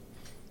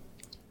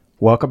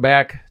Welcome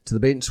back to the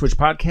Bait and Switch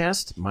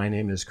podcast. My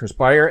name is Chris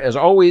Beyer, as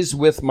always,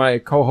 with my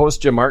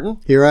co-host, Jim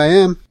Martin. Here I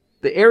am.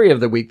 The area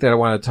of the week that I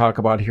want to talk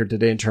about here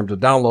today in terms of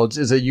downloads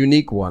is a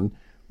unique one.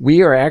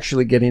 We are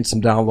actually getting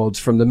some downloads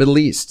from the Middle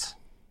East.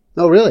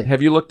 Oh, really?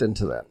 Have you looked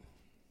into that?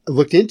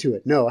 Looked into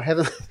it? No, I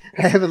haven't.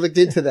 I haven't looked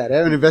into that. I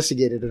haven't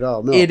investigated at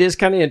all. No. It is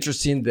kind of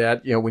interesting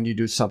that, when you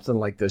do something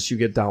like this, you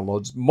get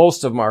downloads.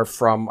 Most of them are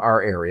from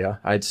our area.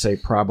 I'd say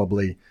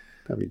probably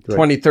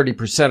 20,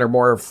 30% or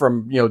more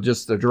from,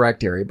 just the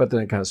direct area, but then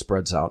it kind of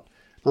spreads out.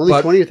 Only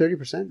 20 or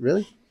 30%?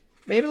 Really?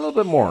 Maybe a little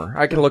bit more.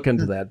 I can look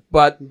into that.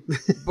 But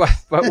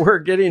we're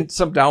getting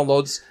some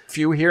downloads, a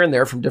few here and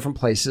there from different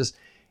places,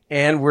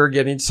 and we're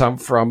getting some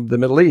from the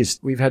Middle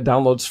East. We've had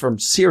downloads from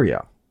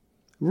Syria.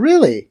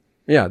 Really?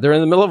 Yeah, they're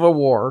in the middle of a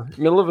war,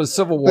 middle of a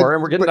civil war,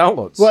 and we're getting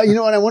downloads. Well, you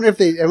know what? I wonder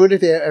if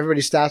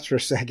everybody stops for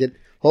a second.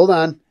 Hold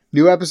on.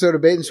 New episode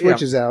of Bait and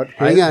Switch is out.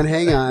 Hang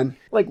on.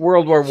 Like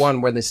World War I,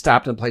 where they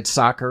stopped and played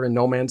soccer in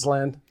no man's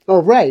land.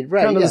 Oh, right.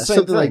 Kind of yeah,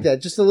 something like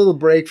that. Just a little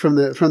break from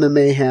the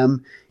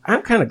mayhem.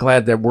 I'm kind of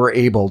glad that we're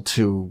able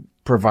to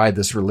provide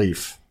this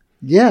relief.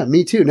 Yeah,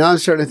 me too. Now I'm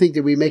starting to think,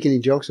 did we make any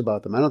jokes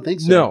about them? I don't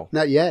think so. No.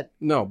 Not yet.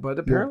 No, but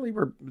apparently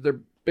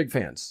they're big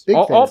fans. Big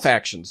fans. All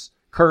factions.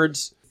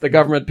 Kurds, the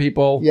government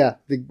people. Yeah.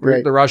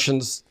 The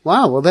Russians.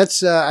 Wow. Well,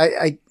 that's,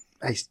 I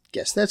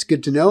guess that's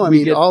good to know. I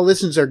mean, all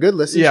listens are good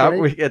listens, right?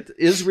 We get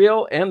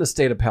Israel and the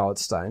state of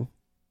Palestine.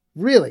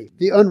 Really?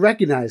 The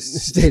unrecognized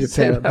state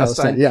of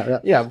Palestine.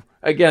 Yeah.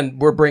 Again,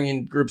 we're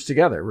bringing groups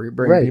together. We're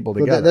bringing people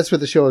together. Well, that's what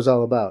the show is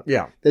all about.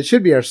 Yeah. That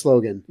should be our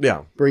slogan.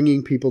 Yeah.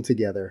 Bringing people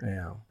together.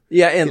 Yeah.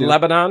 Yeah, in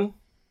Lebanon.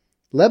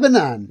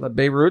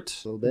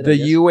 Beirut. Bit,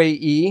 the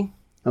UAE.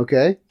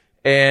 Okay.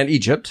 And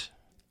Egypt.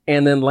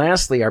 And then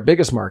lastly, our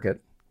biggest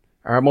market,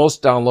 our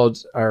most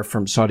downloads are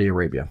from Saudi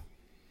Arabia.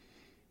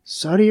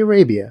 Saudi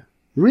Arabia?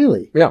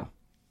 Really? Yeah.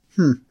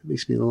 It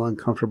makes me a little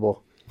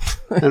uncomfortable.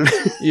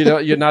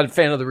 You're not a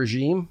fan of the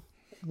regime?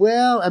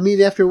 Well, I mean,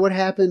 after what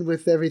happened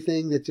with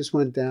everything that just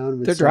went down.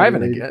 With They're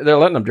driving again. They're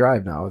letting them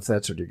drive now, if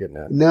that's what you're getting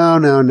at. No.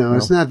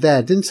 It's not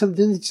that. Didn't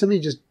somebody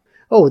just...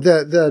 Oh,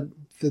 the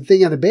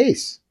thing on the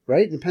base,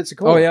 right? In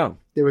Pensacola. Oh, yeah.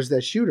 There was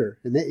that shooter,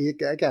 and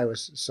that guy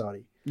was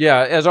Saudi.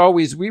 Yeah, as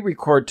always, we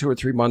record 2 or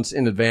 3 months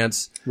in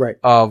advance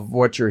of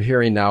what you're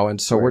hearing now.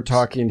 And so we're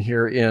talking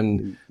here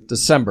in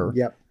December.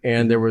 Yep.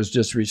 And there was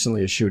just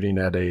recently a shooting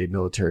at a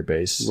military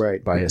base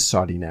by a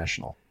Saudi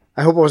national.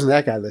 I hope it wasn't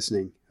that guy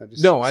listening.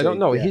 No, I don't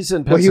know. Yeah. He's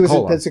in Pensacola. Well, he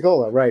was in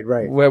Pensacola,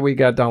 right. Well, we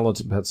got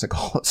downloads in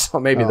Pensacola,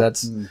 so maybe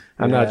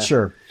I'm not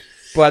sure.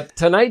 But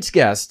tonight's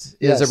guest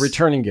is a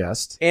returning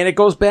guest, and it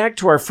goes back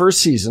to our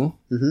first season.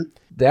 Mm-hmm.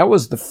 That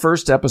was the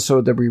first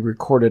episode that we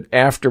recorded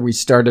after we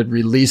started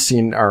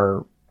releasing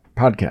our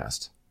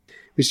podcast.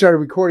 We started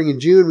recording in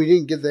June. We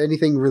didn't get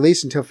anything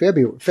released until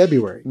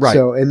February. Right.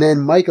 So, and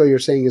then Michael, you're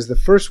saying, is the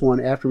first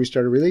one after we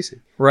started releasing.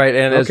 Right.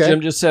 And as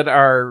Jim just said,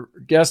 our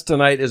guest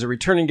tonight is a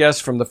returning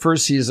guest from the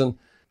first season,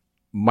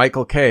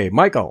 Micheal Kay.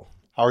 Michael.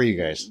 How are you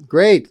guys?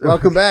 Great.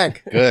 Welcome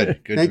back.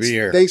 Good to be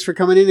here. Thanks for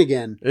coming in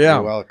again. Yeah.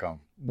 You're welcome.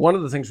 One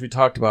of the things we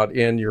talked about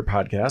in your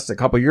podcast a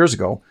couple years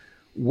ago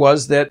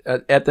was that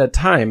at that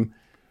time,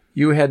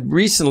 you had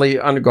recently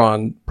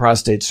undergone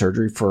prostate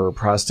surgery for a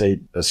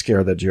prostate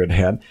scare that you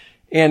had.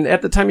 And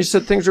at the time, you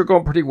said things were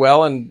going pretty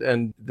well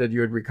and that you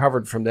had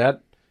recovered from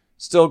that.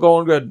 Still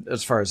going good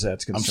as far as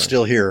that's concerned. I'm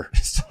still here.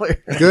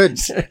 Good.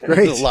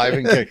 Great. Alive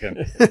and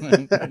kicking.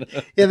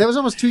 Yeah, that was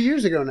almost 2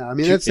 years ago now. I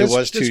mean, it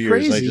was 2 years.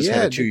 Crazy. I just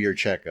had a 2-year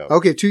checkup.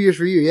 Okay, 2 years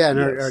for you. Yeah.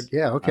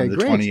 Okay,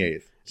 great. On the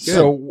 28th.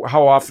 So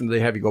how often do they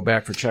have you go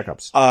back for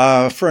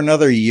checkups? For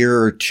another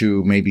year or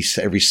two, maybe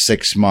every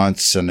 6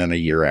 months, and then a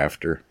year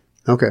after.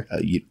 Okay.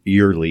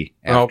 Yearly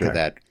after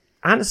that.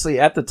 Honestly,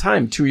 at the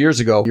time, 2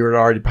 years ago, you were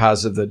already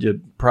positive that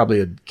you probably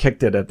had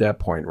kicked it at that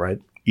point, right?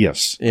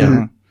 Yes. Yeah.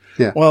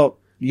 Mm-hmm. Yeah. Well,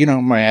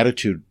 my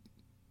attitude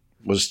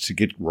was to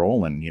get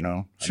rolling,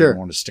 I didn't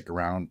want to stick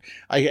around.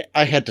 I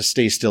had to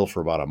stay still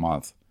for about a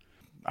month.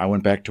 I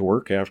went back to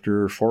work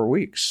after 4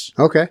 weeks.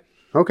 Okay.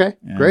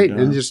 Great.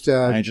 And just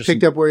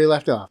picked up where you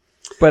left off.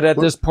 But at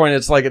this point,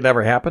 it's like it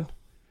never happened?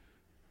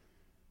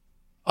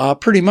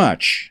 Pretty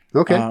much.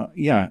 Okay.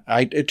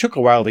 It took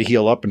a while to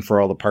heal up and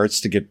for all the parts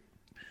to get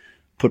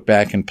put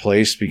back in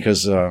place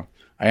because I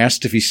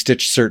asked if he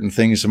stitched certain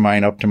things of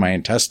mine up to my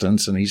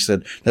intestines, and he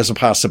said, that's a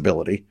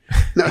possibility.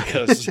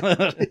 Because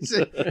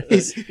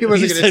he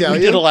wasn't going to tell you. We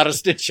did a lot of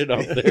stitching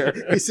up there.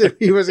 He said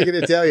he wasn't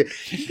going to tell you.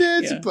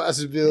 That's a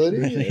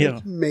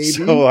possibility. Maybe.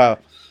 So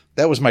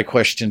that was my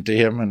question to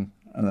him,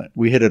 and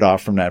we hit it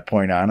off from that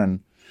point on.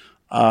 And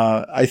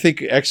I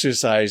think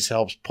exercise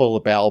helps pull the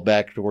ball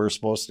back to where it's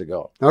supposed to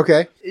go.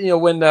 Okay.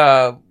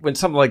 When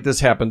something like this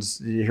happens,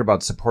 you hear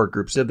about support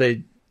groups. Did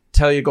they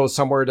tell you go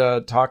somewhere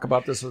to talk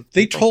about this with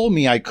They told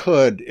me I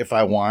could if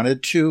I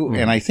wanted to,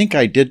 and I think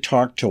I did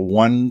talk to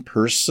one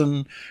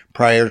person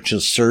prior to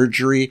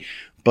surgery,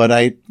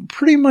 but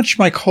pretty much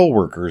my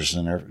coworkers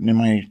and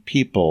my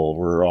people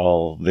were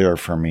all there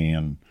for me,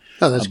 and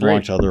that's I belonged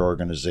great. to other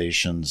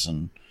organizations,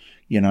 and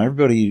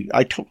everybody.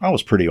 I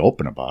was pretty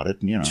open about it,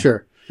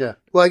 Sure. Yeah.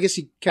 Well, I guess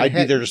he kind I'd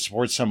be there to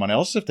support someone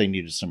else if they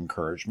needed some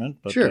encouragement.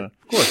 But, sure,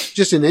 of course.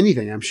 Just in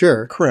anything, I'm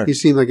sure. Correct. He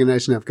seemed like a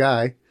nice enough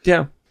guy.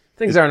 Yeah.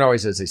 Things aren't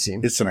always as they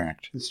seem. It's an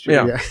act. It's true.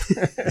 Yeah.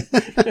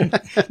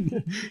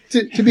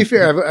 To be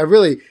fair, I've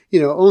really,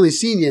 only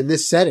seen you in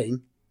this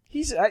setting.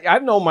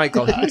 I've known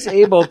Michael. He's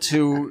able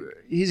to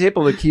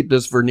keep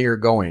this veneer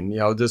going.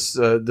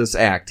 This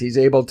act. He's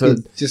able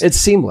to. It's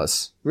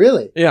seamless.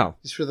 Really? Yeah.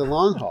 Just for the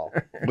long haul.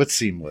 What's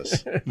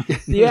seamless?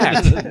 The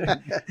act.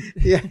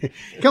 Yeah.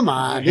 Come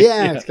on.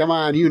 Yeah. Come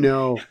on.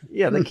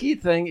 Yeah. The key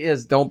thing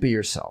is don't be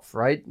yourself,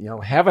 right?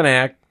 Have an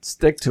act,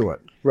 stick to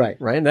it. Right.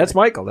 Right. And that's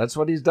Michael. That's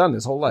what he's done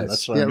his whole life.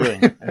 That's what I'm doing.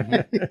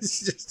 It's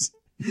just.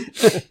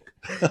 And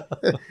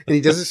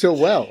he does it so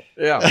well.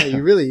 Yeah.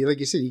 You really, like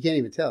you said, you can't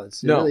even tell. It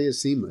really is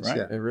seamless. Right.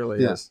 Yeah. It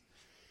really is.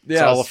 It's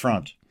all a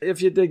front.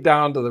 If you dig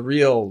down to the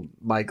real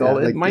Michael,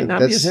 it might not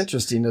be as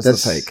interesting as the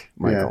fake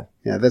Michael.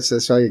 Yeah, that's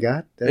all you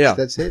got?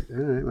 That's it? All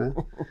right,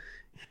 well.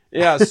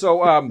 Yeah,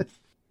 so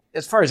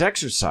as far as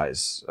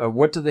exercise,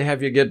 what do they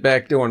have you get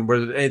back doing?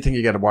 Was there anything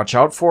you got to watch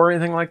out for or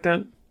anything like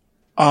that?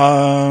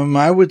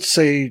 I would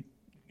say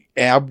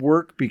ab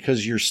work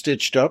because you're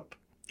stitched up.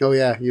 Oh,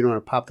 yeah, you don't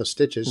want to pop the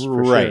stitches.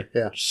 For right.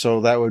 Sure. Yeah.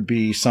 So that would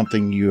be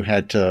something you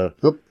had to...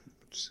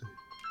 Oops.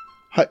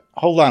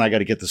 Hold on, I got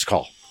to get this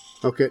call.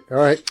 Okay, all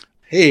right.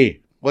 Hey,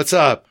 what's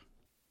up?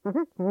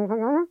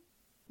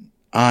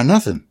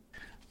 Nothing.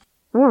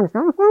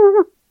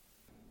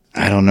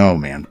 I don't know,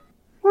 man.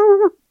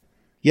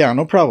 Yeah,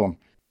 no problem.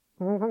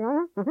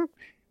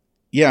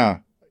 Yeah,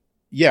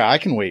 I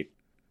can wait.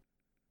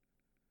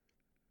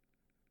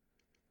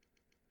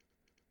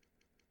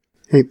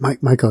 Hey,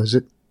 Michael, is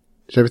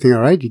everything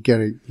all right? You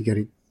gotta.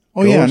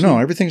 Oh yeah, no,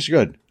 everything's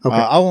good. Okay.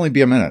 I'll only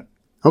be a minute.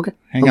 Okay.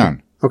 Hang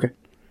on. Okay.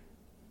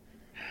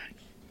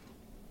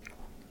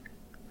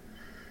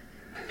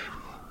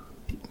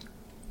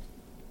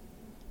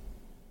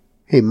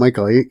 Hey,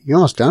 Michael, you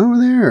almost done over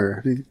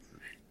there?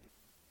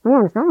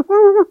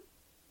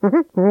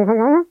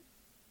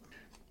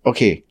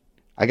 Okay,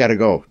 I gotta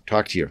go.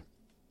 Talk to you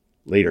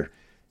later.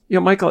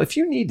 Michael, if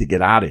you need to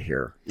get out of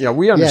here,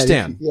 we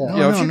understand.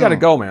 Yeah. If you got to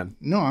go, man.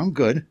 No, I'm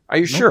good. Are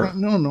you sure?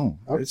 No.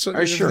 Are you sure?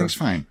 Everything's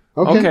fine.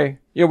 Okay.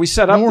 We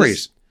set up. No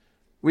worries.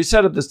 We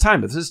set up this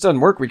time. If this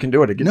doesn't work, we can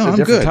do it again. No, a I'm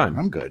different good. time.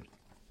 I'm good.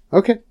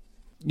 Okay.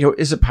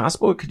 Is it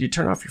possible? Could you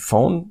turn off your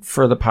phone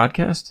for the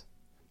podcast?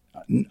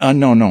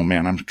 No,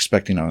 man. I'm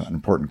expecting an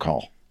important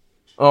call.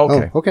 Oh,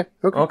 okay. Oh, okay.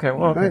 Okay.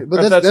 Well, Right.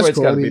 But that's the way it's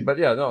cool. got to be. But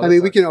yeah, no.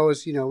 we can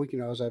always,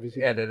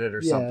 obviously edit it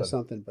or something. Yeah,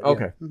 something. But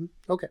okay. Yeah. Mm-hmm.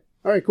 Okay.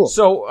 All right. Cool.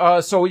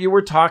 So you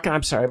were talking.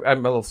 I'm sorry. I'm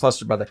a little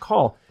flustered by the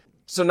call.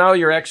 So now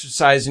you're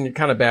exercising. You're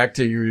kind of back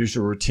to your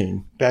usual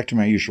routine. Back to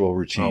my usual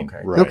routine.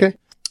 Okay. Right. Okay.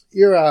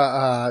 You're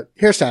a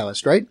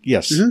hairstylist, right?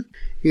 Yes. Mm-hmm.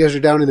 You guys are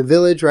down in the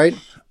village, right?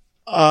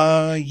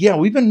 Yeah,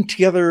 we've been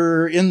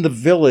together in the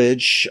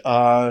village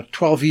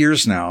 12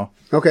 years now.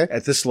 Okay.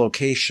 At this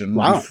location.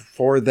 Wow.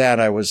 Before that,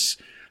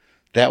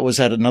 that was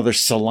at another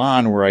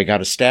salon where I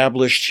got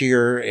established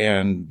here,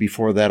 and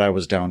before that, I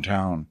was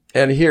downtown.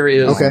 And here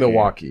is Okay.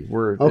 Milwaukee.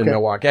 We're in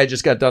Milwaukee. I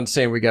just got done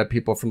saying we got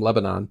people from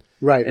Lebanon.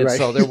 Right. And right.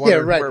 so they're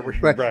wondering right. where we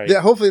Right.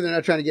 Yeah, hopefully, they're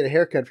not trying to get a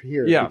haircut for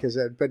here. Yeah. Because,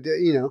 but Did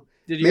you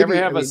maybe, ever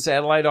have a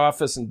satellite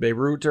office in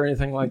Beirut or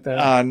anything like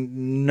that?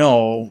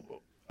 No.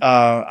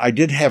 I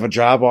did have a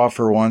job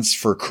offer once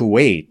for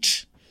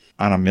Kuwait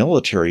on a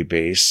military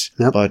base,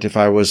 Yep. but if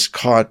I was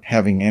caught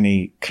having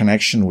any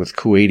connection with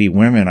Kuwaiti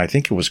women, I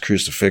think it was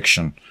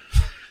crucifixion.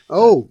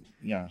 Oh.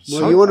 Yeah.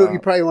 Well, you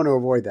probably want to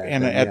avoid that.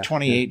 And then, at yeah.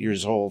 28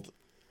 years old,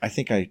 I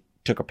think I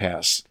took a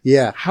pass.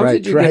 Yeah. How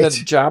right, did you right. get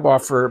a job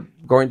offer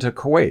going to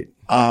Kuwait?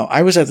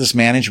 I was at this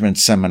management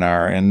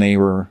seminar, and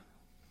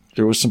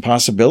there was some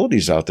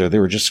possibilities out there. They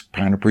were just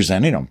kind of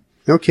presenting them.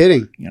 No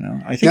kidding.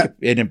 I think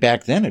and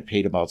back then it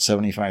paid about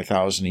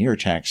 $75,000 a year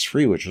tax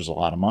free, which was a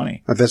lot of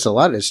money. If that's a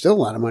lot. It's still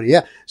a lot of money.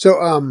 Yeah.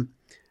 So,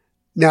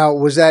 now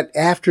was that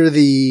after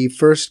the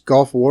first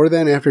Gulf War?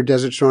 Then after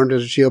Desert Storm,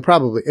 Desert Shield,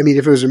 probably. I mean,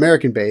 if it was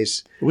American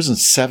base, It was in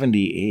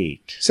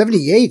 78.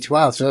 78.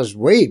 Wow, so that was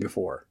way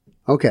before.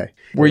 Okay.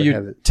 Were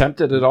you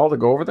tempted at all to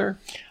go over there?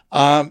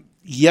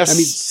 Yes. I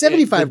mean,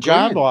 75 The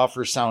job grand.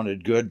 offer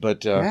sounded good,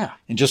 but Yeah.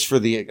 and just for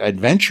the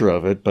adventure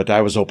of it. But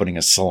I was opening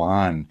a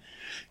salon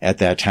at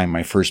that time,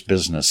 my first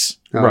business.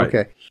 Oh, Right.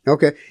 Okay.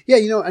 Okay. Yeah.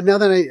 Now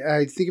that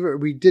I think of it,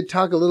 we did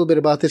talk a little bit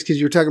about this because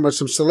you were talking about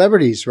some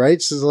celebrities,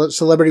 right?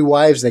 Celebrity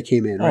wives that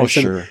came in. Right? Oh,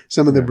 sure.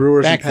 Some of the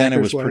brewers. Back and then, it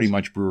Packers was pretty wives.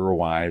 much brewer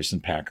wives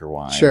and packer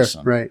wives. Sure.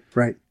 and-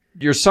 Right.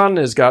 Your son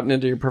has gotten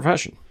into your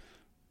profession.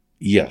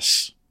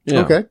 Yes.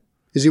 Yeah. Okay.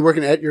 Is he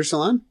working at your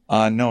salon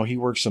No, he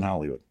works in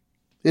Hollywood.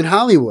 in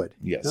Hollywood?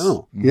 Yes.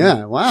 Oh, Mhm.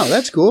 yeah. Wow,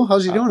 that's cool.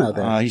 How's he doing out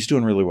there? He's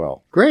doing really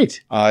well.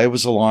 Great. It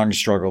was a long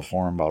struggle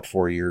for him, about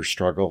 4 years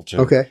struggle to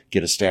Okay.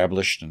 get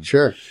established, and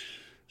Sure.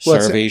 Well,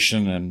 it's-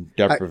 starvation and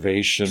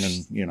deprivation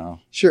and,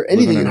 Sure. living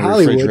Anything in a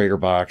Hollywood. refrigerator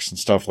box and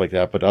stuff like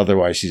that. But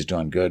otherwise, he's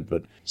doing good.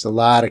 But There's a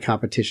lot of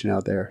competition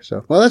out there.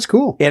 So, well, that's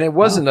cool. And it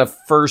wasn't a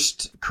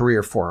first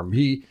career for him.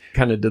 He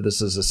kind of did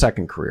this as a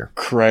second career.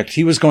 correct.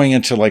 He was going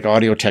into like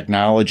audio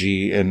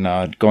technology and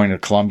going to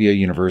Columbia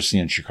University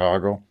in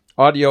Chicago.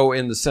 Audio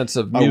in the sense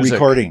of music.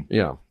 Recording.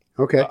 Yeah.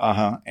 Okay.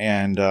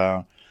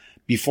 And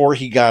before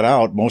he got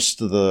out,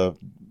 most of the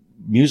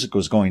music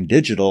was going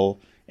digital,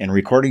 and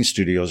recording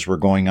studios were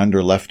going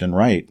under left and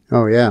right.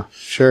 Oh, yeah.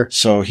 Sure.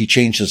 So he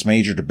changed his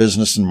major to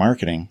business and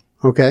marketing.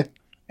 Okay.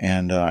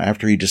 And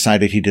after he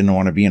decided he didn't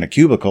want to be in a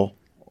cubicle.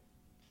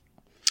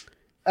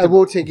 I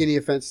won't take any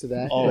offense to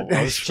that. Oh,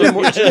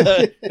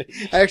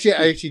 I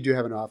actually do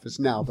have an office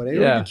now, but I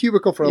Yeah. had a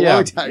cubicle for a Yeah.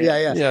 long time.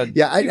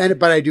 Yeah.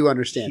 But I do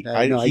understand.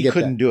 he get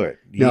couldn't that. do it.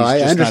 No, I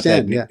just not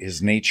understand, that- yeah.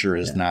 His nature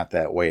is not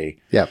that way.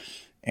 Yeah.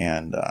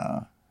 And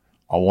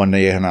one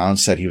day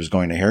announced that he was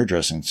going to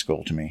hairdressing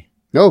school to me.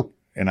 No.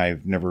 And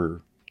I've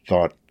never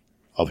thought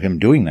of him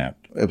doing that.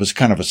 It was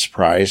kind of a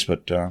surprise,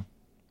 but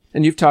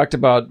And we talked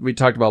about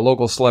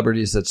local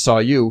celebrities that saw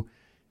you.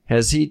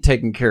 Has he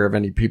taken care of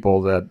any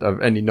people that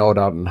of any note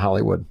out in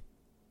Hollywood?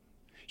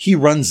 he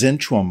runs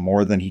into them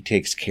more than he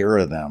takes care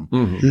of them.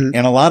 Mm-hmm.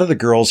 And a lot of the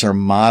girls are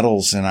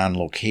models and on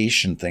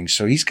location things.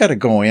 So he's got to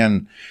go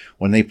in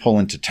when they pull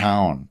into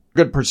town. A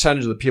good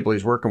percentage of the people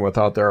he's working with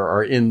out there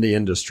are in the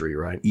industry,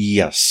 right?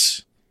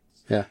 Yes.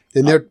 Yeah.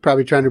 And they're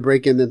probably trying to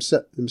break in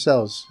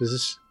themselves. Is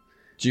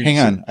this? Hang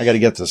on. I got to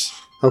get this.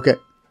 Okay.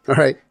 All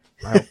right.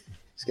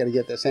 Just got to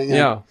get this. Hang on.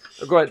 Yeah.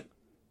 Go ahead.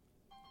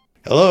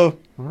 Hello.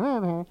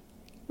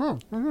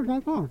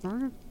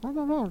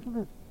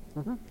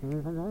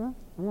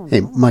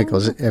 Hey, Michael,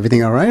 is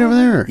everything all right over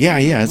there? Yeah,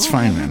 it's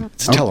fine, man.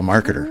 It's a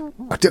telemarketer.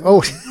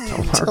 Oh,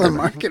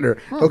 telemarketer.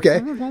 Okay.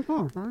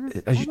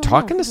 Are you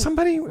talking to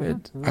somebody?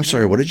 I'm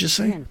sorry, what did you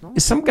say?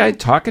 Is some guy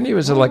talking to you?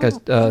 Is it like a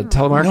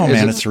telemarketer? No, Is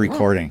man, it- it's a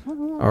recording.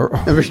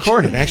 a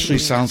recording. It actually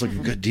sounds like a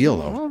good deal,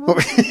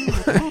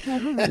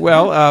 though.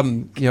 Well,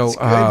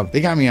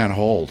 They got me on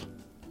hold.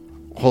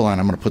 Hold on,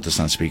 I'm going to put this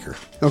on speaker.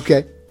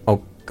 Okay.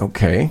 oh,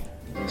 okay.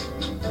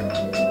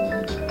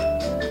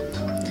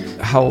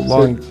 How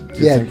long do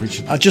you yeah. think we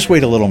should? I'll just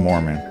wait a little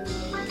more, man.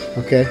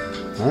 Okay.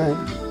 All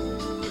right.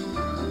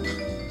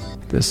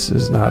 This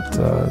is not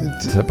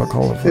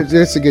typical of. I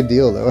It's a good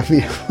deal, though. I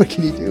mean, what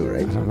can you do,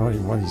 right? don't know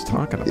even what he's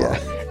talking about.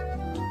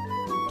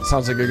 Yeah.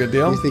 Sounds like a good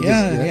deal. You think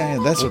Yeah,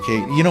 that's okay.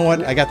 You know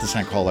what? I got this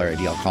on caller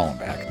ID. I'll call him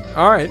back.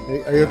 All right.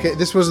 Are you okay?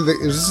 Is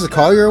this a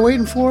call you were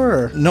waiting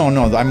for? Or? No,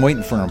 I'm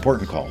waiting for an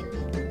important call.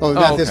 Oh,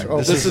 not okay. this. Oh,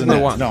 This okay. is isn't the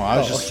it. one. No, I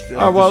was just.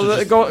 Oh well, this is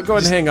just- go ahead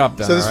and hang up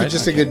then. So this all was right?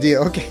 just a good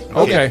deal. Okay.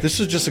 Okay. This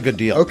is just a good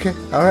deal. Okay.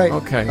 All right.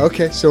 Okay.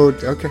 Okay. So,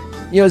 okay.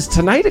 Is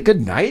tonight a good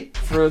night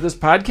for this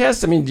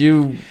podcast? I mean, do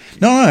you?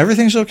 No,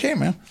 everything's okay,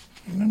 man.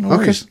 No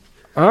worries.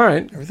 All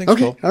right. Everything's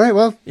Okay. cool. All right.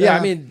 Well, Yeah,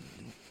 I mean,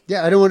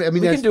 yeah, I don't want. I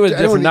mean, we can do it a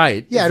I don't different wanna-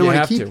 night Yeah, I if don't you want to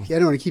have keep. to. I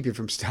don't want to keep you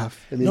from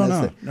stuff. I mean, No,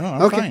 that's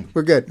I'm okay. fine.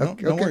 We're good. No,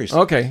 Okay. no worries.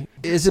 okay.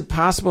 Is it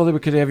possible that we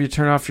could have you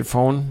turn off your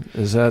phone?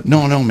 Is that?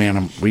 No, man.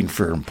 I'm waiting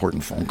for an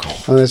important phone call.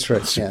 Oh, that's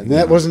right. Yeah,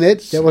 that wasn't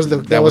it. That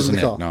wasn't the. That wasn't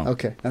the call. it, no.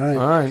 Okay. All right.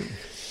 All right.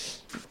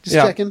 Just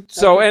checking.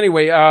 So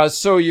anyway,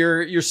 so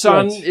your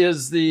son Right.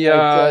 is the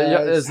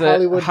It's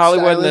Hollywood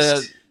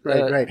stylist.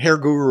 Right. Hair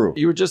guru.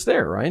 You were just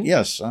there, right?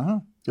 Yes.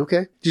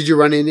 Okay. Did you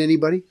run into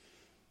anybody?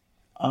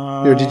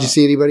 Or did you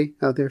see anybody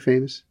out there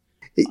famous?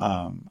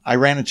 I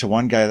ran into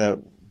one guy that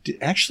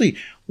actually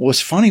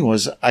was funny.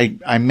 Was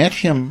I met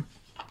him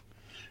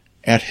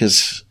at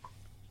his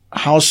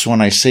house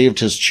when I saved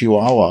his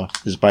Chihuahua,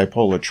 his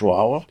bipolar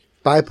Chihuahua.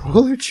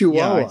 Bipolar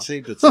Chihuahua. Yeah, I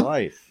saved its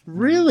life.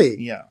 Really?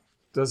 Yeah.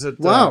 Does it?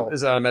 Wow.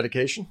 Is that a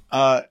medication?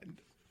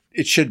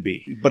 It should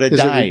be, but it Is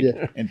it- died.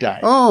 yeah. It died.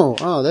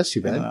 Oh, that's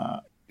too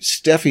bad.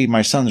 Steffi,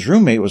 my son's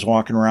roommate, was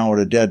walking around with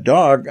a dead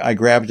dog. I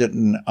grabbed it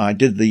and I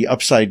did the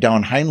upside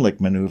down Heimlich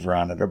maneuver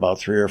on it about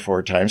 3 or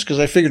 4 times because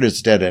I figured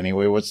it's dead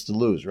anyway. What's to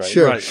lose, right?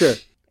 Sure, Right. sure.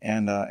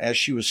 And as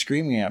she was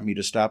screaming at me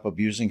to stop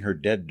abusing her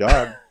dead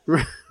dog,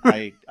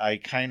 I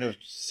kind of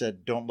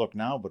said, "Don't look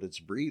now, but it's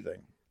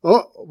breathing."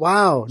 Oh,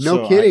 wow. No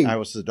So kidding. I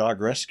was the dog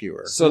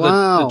rescuer. So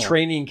Wow. the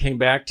training came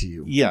back to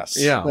you. Yes.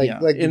 Yeah.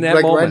 like In that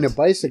riding moment. a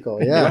bicycle.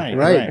 Yeah, Right,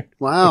 right. right.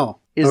 Wow.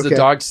 Is the Okay.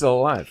 dog still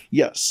alive?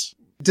 Yes.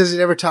 Does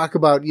it ever talk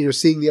about,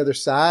 seeing the other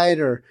side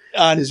or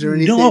is there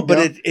anything? No, but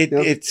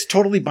No? it's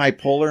totally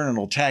bipolar and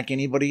it'll attack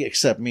anybody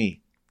except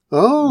me.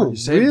 Oh, You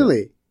saved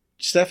really?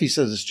 Steffi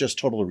says it's just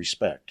total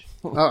respect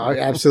Oh,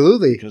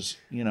 absolutely. because,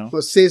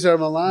 Well, Cesar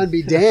Milan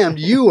be damned.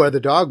 You are the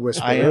dog I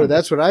whisperer. am.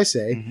 That's what I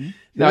say.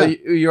 Now Yeah.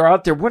 you're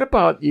out there. What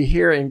about you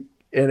here in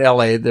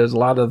LA? There's a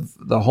lot of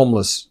the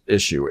homeless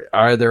issue.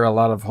 Are there a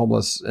lot of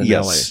homeless in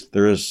yes,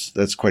 there is.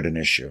 That's quite an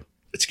issue.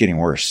 It's getting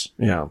worse.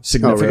 LA? Yeah,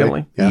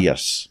 significantly. Yeah.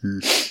 Yes.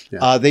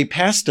 Yeah. They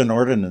passed an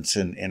ordinance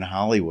in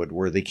Hollywood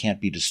where they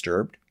can't be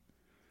disturbed.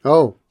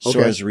 Oh, okay. So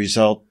as a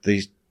result,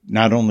 they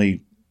not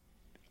only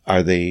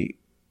are they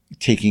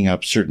taking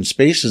up certain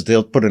spaces,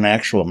 they'll put an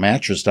actual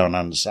mattress down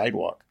on the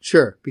sidewalk.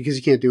 Sure, because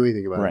you can't do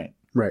anything about Right. it.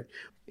 Right.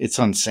 It's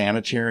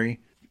unsanitary.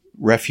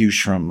 Refuse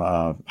from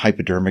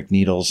hypodermic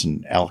needles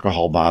and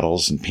alcohol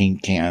bottles and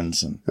paint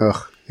cans and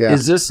Ugh. Yeah.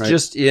 Is this right.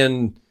 just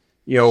in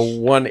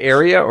one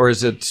area, or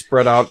is it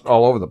spread out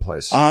all over the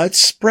place? it's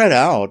spread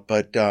out,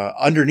 but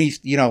underneath,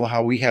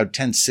 how we have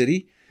Tent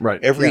City, right.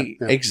 every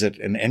Yeah. exit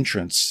and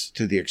entrance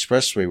to the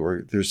expressway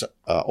where there's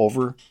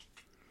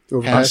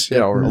Overpass, Yeah,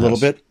 or a overpass. little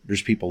bit.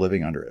 There's people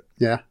living under it.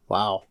 Yeah.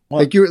 Wow.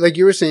 Well- like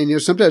you were saying,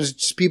 sometimes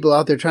it's just people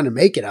out there trying to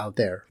make it out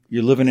there.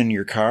 You're living in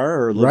your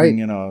car or living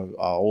in a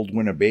old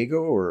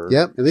Winnebago or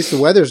Yep. At least the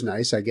weather's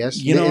nice, I guess.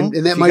 You know, and that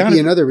if you might be gotta-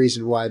 another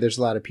reason why there's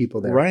a lot of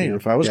people there. right. you know?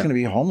 If I was Yeah. going to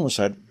be homeless,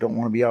 I don't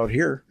want to be out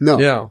here. No.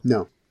 Yeah.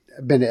 No.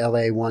 I've been to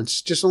LA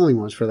once, just only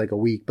once for like a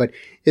week, but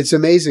it's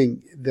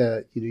amazing.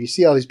 You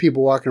see all these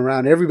people walking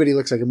around. Everybody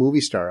looks like a movie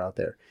star out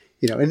there,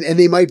 and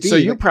they might be. So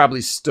you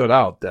probably stood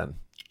out then.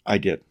 I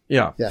did.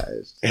 Yeah. yeah.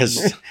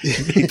 As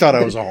they thought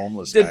I was a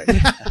homeless guy.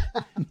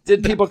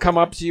 Did people come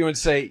up to you and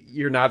say,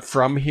 you're not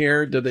from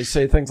here? Did they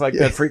say things like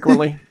that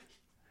frequently?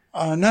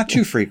 Not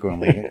too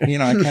frequently.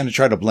 I kind of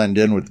try to blend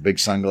in with the big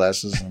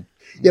sunglasses. And,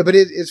 Yeah, but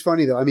it's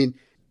funny though. I mean,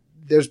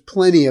 there's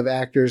plenty of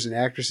actors and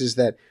actresses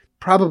that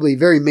probably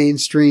very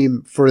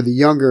mainstream for the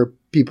younger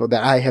people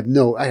that I have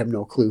no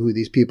clue who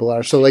these people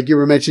are. So like you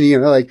were mentioning,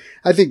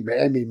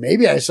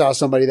 maybe I saw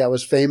somebody that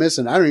was famous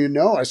and I don't even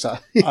know I saw.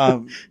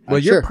 um,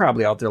 Well, Sure. you're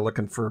probably out there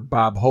looking for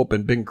Bob Hope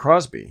and Bing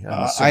Crosby. I'm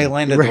I assuming.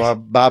 landed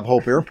at Bob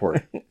Hope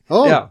Airport.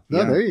 Oh, Yeah.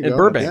 no, there you in go.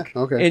 Burbank.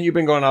 Yeah, okay. And you've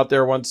been going out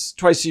there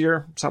twice a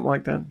year, something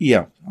like that?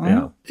 Yeah.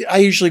 Yeah. I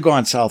usually go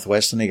on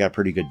Southwest and they got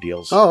pretty good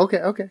deals. Oh, okay,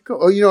 cool.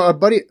 Oh, a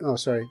buddy of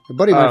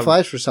mine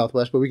flies for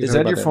Southwest, but we can Is talk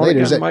that about your phone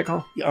later. again,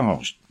 Michael?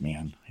 Oh,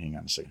 man. Hang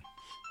on a second.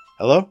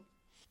 Hello?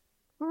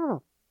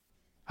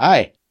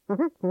 Hi.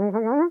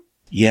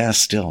 Yeah,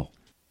 still.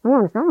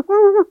 Well,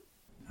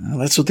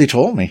 that's what they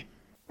told me.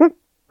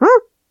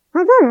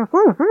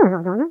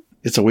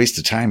 It's a waste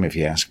of time if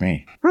you ask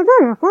me.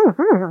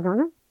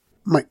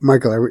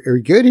 Michael, are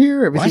we good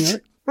here? Everything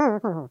What?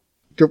 all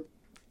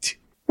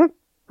right?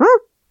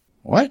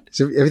 What?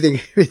 Is everything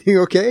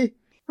okay?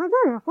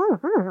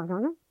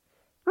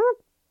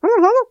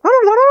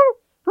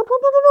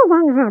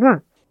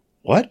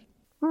 What?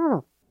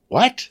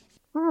 What?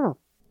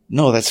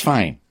 No, that's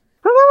fine.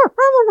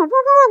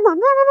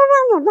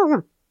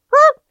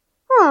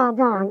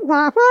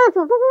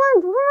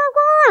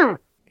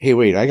 Hey,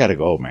 wait, I gotta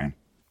go, man.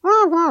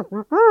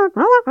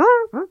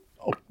 Oh,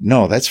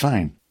 no, that's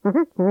fine.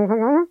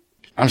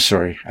 I'm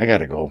sorry. I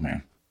gotta go,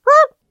 man.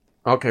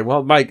 Okay,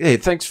 well, Mike, hey,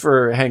 thanks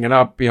for hanging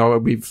up.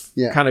 We've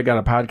Yeah. kind of got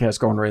a podcast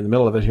going right in the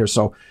middle of it here,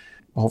 so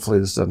hopefully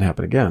this doesn't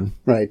happen again.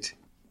 Right.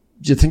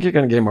 Do you think you're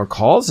going to get more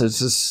calls?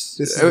 This is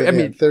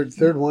the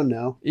third one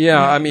now.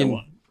 yeah, I I mean,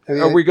 mean,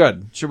 are we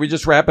good? Should we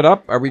just wrap it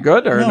up? Are we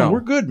good or no? No,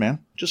 we're good, man.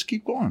 Just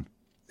keep going.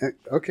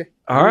 Okay.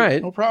 All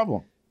right. No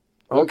problem.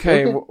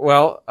 Okay. Okay.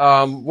 Well,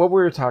 what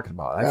we were talking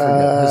about, I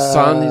forget. His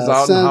son, he's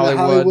out in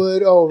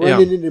Hollywood. Oh,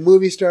 running Yeah. into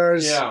movie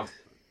stars. Yeah.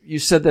 You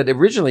said that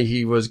originally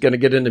he was going to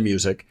get into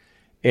music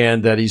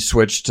and that he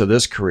switched to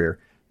this career.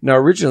 Now,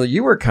 originally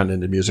you were kind of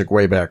into music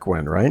way back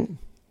when, right?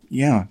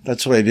 Yeah,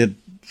 that's what I did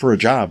for a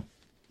job.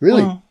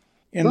 Really? Well,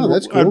 and Oh,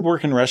 that's I'd cool.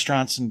 work in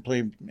restaurants and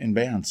play in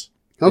bands.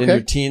 In your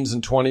Okay. teens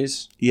and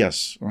 20s?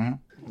 Yes. Uh-huh.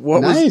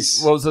 What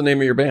Nice. what was the name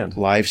of your band?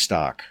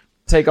 Livestock.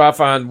 Take Off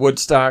on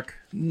Woodstock?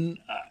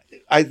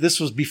 This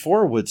was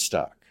before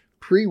Woodstock.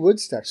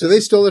 Pre-Woodstock. So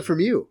they stole it from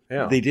you.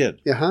 Yeah. They did.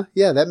 Yeah, huh?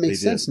 Yeah, that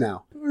makes They did. sense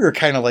now. We were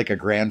kind of like a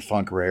Grand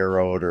Funk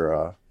Railroad or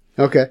a,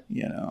 Okay.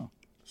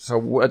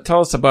 So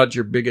tell us about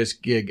your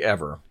biggest gig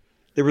ever.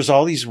 There was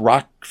all these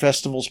rock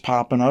festivals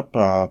popping up,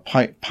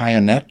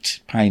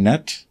 Pionet,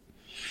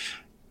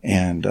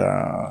 and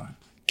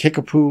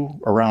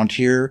Kickapoo around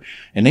here,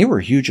 and they were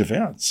huge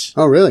events.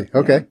 Oh, really?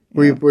 Okay.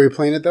 Yeah. Were you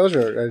playing at those,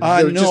 or there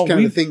was no, just kind of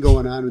we- a thing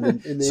going on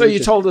in the So you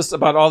ancient- told us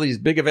about all these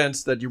big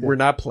events that you were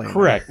not playing.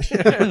 Correct.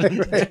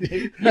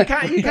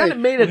 You kind of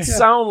made it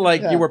sound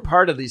like Yeah. you were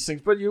part of these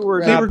things, but you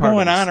were They not were part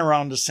going of on this.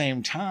 around the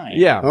same time.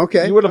 Yeah.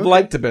 Okay, You would have okay.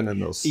 liked to have been in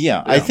those.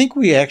 Yeah, I think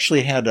we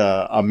actually had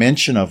a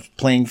mention of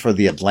playing for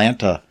the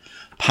Atlanta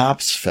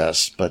Pops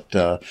Fest, but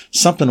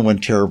something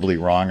went terribly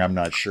wrong. I'm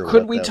not sure.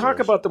 Could what we that talk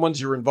was. about the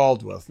ones you're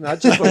involved with, not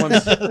just the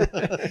ones?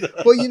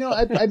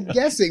 Well, I'm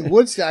guessing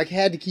Woodstock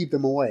had to keep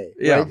them away.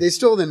 Yeah. Right? They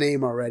stole the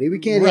name already. We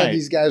can't have Right.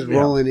 these guys Yeah.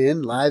 rolling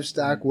in.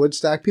 Livestock,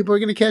 Woodstock. People are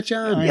going to catch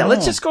on. I Yeah, know.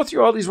 let's just go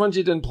through all these ones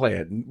you didn't play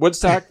at.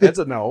 Woodstock, that's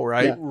a no,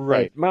 right? Yeah.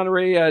 Right.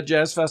 Monterey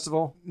Jazz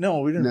Festival, No,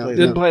 we didn't No. play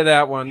didn't that. play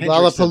that one.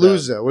 Hendrix did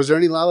Lollapalooza. Was there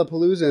any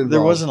Lollapalooza involved?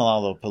 There wasn't a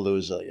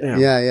Lollapalooza yet.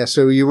 Yeah. Yeah.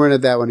 So you weren't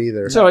at that one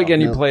either. So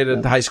again, you No. played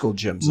at high school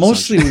gyms.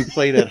 Mostly essentially. we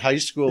played at high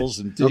schools,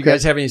 and Did you Okay.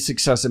 guys have any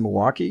success in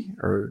Milwaukee,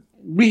 or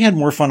we had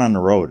more fun on the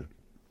road.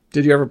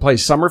 did you ever play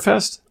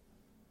Summerfest?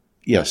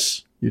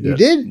 Yes, You You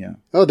did? Yeah.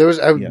 Oh, there was.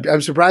 Yeah.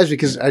 I'm surprised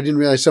because I didn't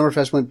realize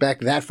Summerfest went back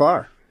that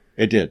far.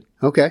 it did.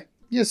 Okay.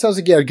 Yeah, it sounds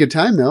like you had a good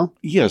time though.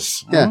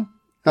 Yes. Yeah.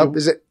 Oh,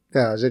 is it?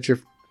 Is that your?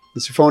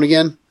 Is your phone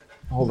again?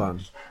 Hold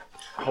on.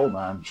 Hold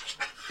on.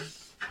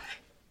 Is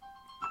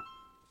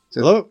it-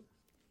 Hello?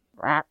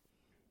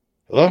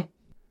 Hello?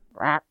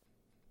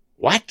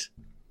 What?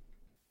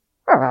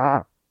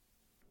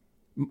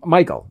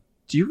 Michael,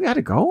 do you got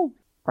to go?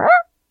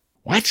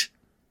 What?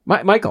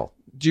 Michael,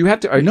 do you have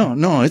to?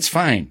 No, it's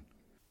fine.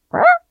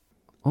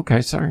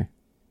 Okay, sorry.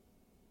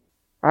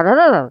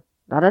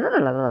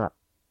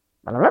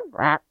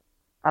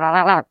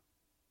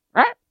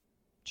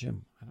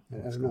 Jim.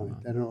 I don't know.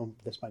 I don't know.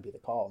 This might be the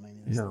call.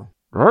 Maybe. Yeah.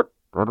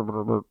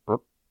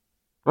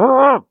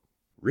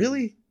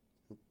 Really?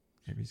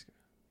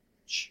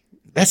 Shh,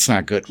 that's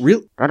not good.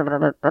 Real?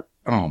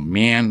 Oh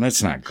man,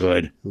 that's not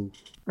good.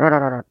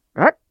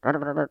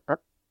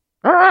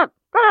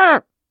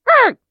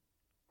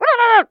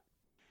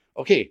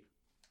 Okay,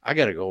 I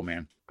gotta go,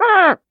 man.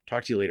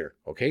 Talk to you later.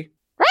 Okay.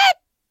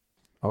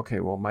 Okay,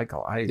 well,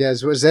 Michael, Yeah,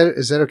 is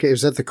that okay?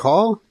 Is that the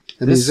call?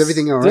 I mean, is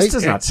everything all right? This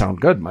does not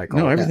sound good, Michael.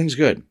 No, everything's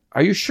good.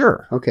 Are you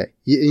sure? Okay.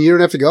 You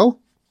don't have to go?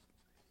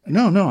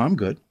 No, I'm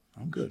good.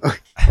 I'm good.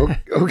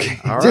 Okay.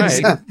 All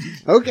Didn't right.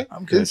 okay.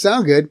 I'm good. Didn't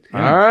sound good.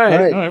 All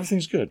right. No,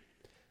 everything's good.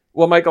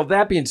 Well, Michael,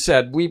 that being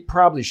said, we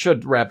probably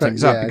should wrap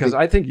things up because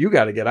I think you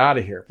got to get out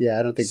of here. Yeah,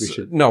 I don't think we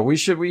should. No, we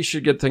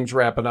should get things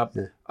wrapping up.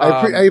 Yeah.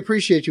 I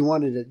appreciate you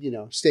wanting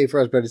to, stay for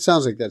us, but it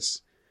sounds like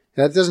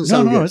that doesn't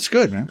sound good. No, it's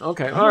good, man.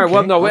 Okay. All right.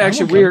 Well, no,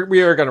 actually,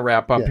 we are going to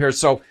wrap up here.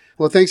 So,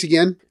 well, thanks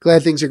again.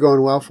 Glad things are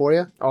going well for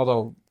you.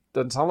 although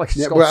doesn't sound like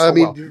it's going so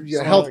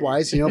well.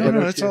 Health-wise, but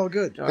No, it's all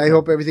good. I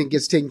hope everything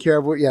gets taken care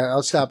of. Yeah,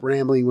 I'll stop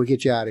rambling. We'll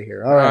get you out of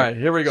here. All right.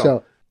 Here we go.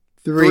 So,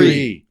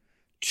 3,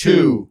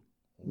 2,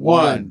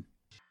 1.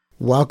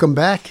 Welcome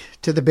back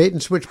to the Bait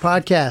and Switch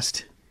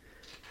podcast.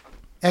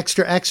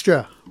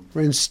 Extra.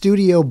 We're in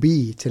Studio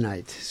B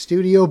tonight.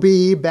 Studio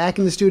B, back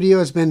in the studio.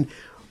 It's been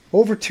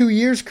over 2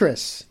 years,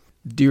 Chris.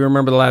 Do you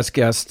remember the last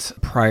guest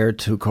prior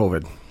to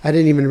COVID? I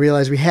didn't even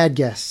realize we had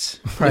guests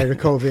prior to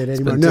COVID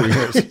anymore. been 2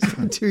 years. It's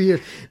been 2 years.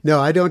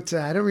 No, I don't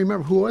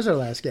remember who was our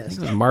last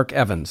guest. Mark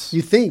Evans.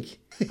 You think?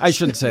 I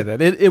shouldn't say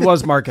that. It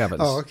was Mark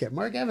Evans. Oh, okay.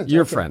 Mark Evans.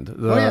 Your okay. friend,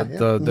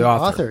 the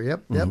author.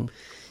 Yep.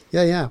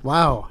 Yeah.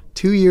 Wow.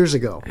 2 years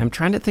ago. I'm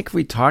trying to think if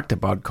we talked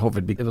about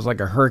COVID because it was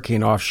like a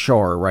hurricane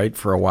offshore, right,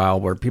 for a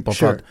while where people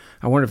thought,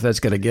 I wonder if that's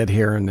going to get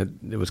here, and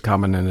it was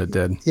coming, and it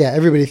did. Yeah,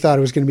 everybody thought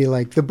it was going to be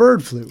like the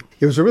bird flu.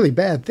 It was a really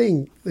bad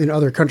thing in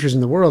other countries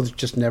in the world. It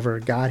just never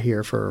got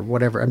here for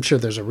whatever. I'm sure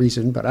there's a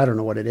reason, but I don't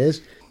know what it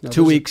is. No,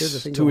 2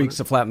 weeks. 2 weeks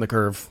to flatten the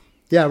curve.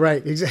 Yeah,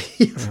 right.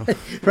 Exactly.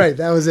 Right.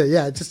 That was it.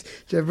 Yeah.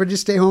 Everybody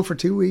just stay home for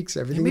 2 weeks.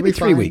 Everything maybe will be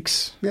 3 fine.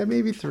 weeks. Yeah,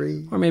 maybe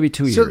 3. Or maybe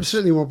 2 years.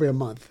 Certainly won't be a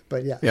month,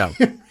 but yeah. Yeah.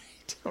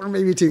 Or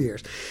maybe 2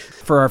 years.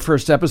 For our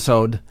first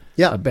episode,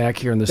 back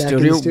here in the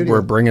studio,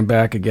 we're bringing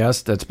back a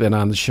guest that's been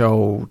on the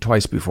show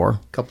twice before. A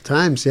couple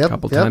times, yep.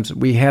 Times.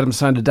 We had him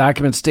sign a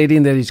document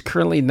stating that he's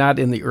currently not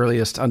in the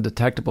earliest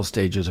undetectable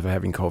stages of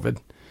having COVID.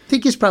 I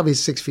think he's probably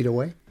 6 feet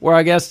away. Where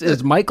our guest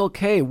is Micheal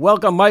Kay.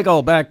 Welcome,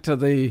 Michael, back to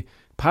the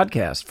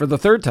podcast for the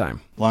third time.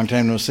 Long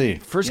time no see.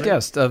 First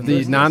guest of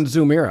the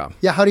non-Zoom era.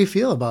 Yeah, how do you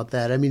feel about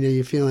that? I mean, are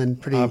you feeling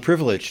pretty...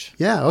 privileged.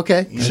 Yeah,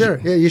 okay,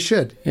 sure. Yeah, you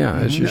should. Yeah,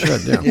 as you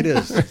should, yeah. It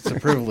is. It's a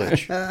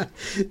privilege. Yeah,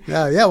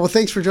 well,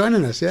 thanks for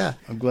joining us, yeah.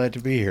 I'm glad to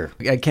be here.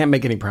 I can't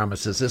make any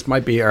promises. This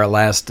might be our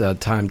last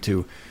time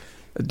to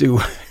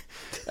do...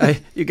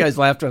 you guys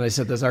laughed when I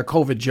said this. Our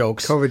COVID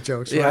jokes. COVID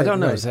jokes, yeah, right, I don't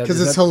know. Because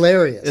it's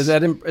hilarious. Is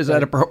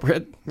that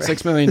appropriate? Right.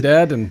 6 million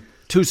dead and...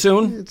 Too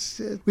soon?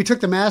 We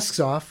took the masks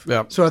off.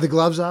 Yep. So are the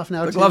gloves off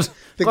now? The gloves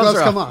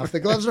come off. The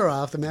gloves are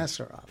off. The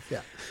masks are off.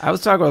 Yeah. I was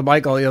talking with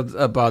Michael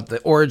about the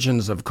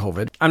origins of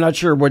COVID. I'm not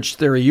sure which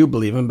theory you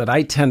believe in, but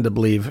I tend to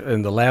believe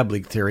in the lab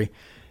leak theory.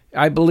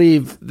 I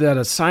believe that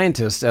a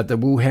scientist at the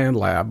Wuhan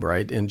lab,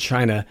 right, in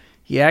China,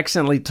 he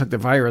accidentally took the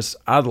virus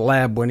out of the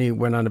lab when he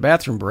went on a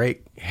bathroom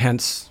break,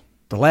 hence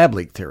the lab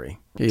leak theory.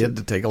 He had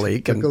to take a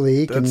leak. And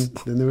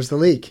then there was the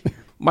leak.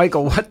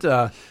 Michael, what...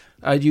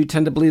 do you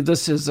tend to believe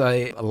this is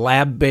a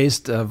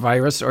lab-based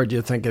virus, or do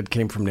you think it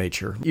came from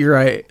nature? You're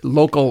a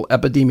local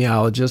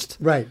epidemiologist.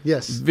 Right,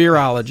 yes.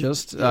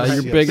 Virologist.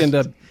 You're big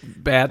into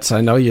bats. I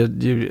know you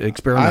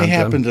experiment on them. I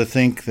happen to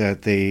think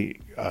that they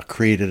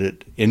created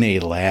it in a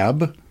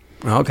lab.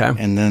 Okay.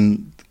 And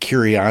then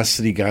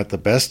curiosity got the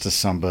best of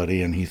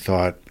somebody, and he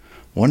thought,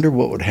 wonder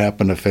what would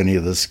happen if any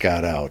of this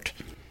got out.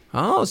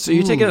 Oh, so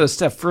you take it a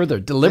step further.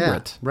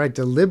 Deliberate. Yeah, right,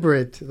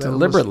 deliberate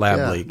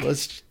lab leak.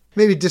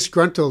 Maybe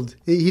disgruntled.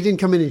 He didn't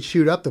come in and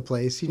shoot up the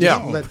place. He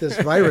just let this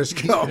virus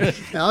go.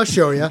 I'll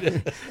show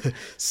you.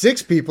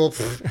 6 people.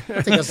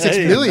 I think of 6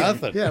 million.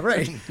 Nothing. Yeah,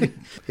 right.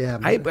 Yeah.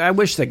 I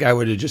wish that guy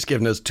would have just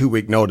given us 2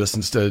 week notice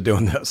instead of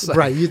doing this.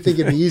 Right. You'd think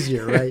it'd be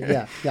easier,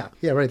 right?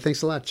 Yeah. Right.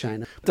 Thanks a lot,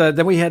 China.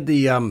 Then we had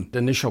the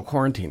initial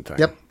quarantine thing.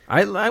 Yep.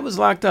 I was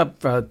locked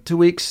up 2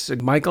 weeks.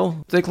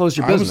 Michael, they closed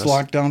your business. I was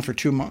locked down for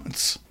 2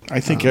 months.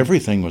 I think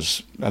everything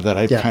was that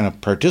I kind of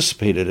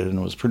participated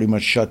in was pretty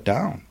much shut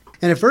down.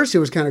 And at first it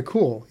was kind of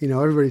cool,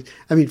 everybody,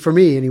 I mean, for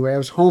me anyway, I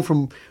was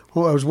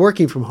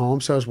working from home,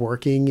 so I was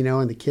working,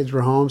 and the kids were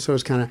home. So it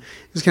was kind of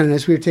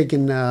nice. We were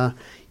taking,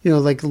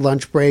 like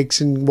lunch breaks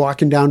and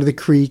walking down to the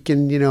creek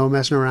and,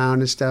 messing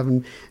around and stuff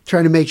and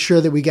trying to make sure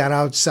that we got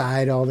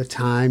outside all the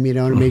time,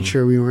 to make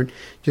sure we weren't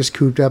just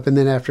cooped up. And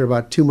then after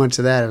about 2 months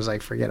of that, I was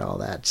like, forget all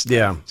that stuff.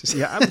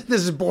 Yeah.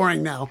 This is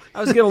boring now.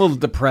 I was getting a little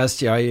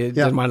depressed. I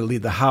didn't want to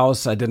leave the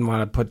house. I didn't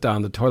want to put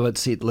down the toilet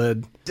seat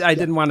lid. I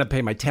didn't want to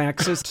pay my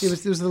taxes.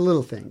 It was the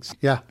little things.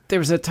 Yeah. There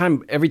was a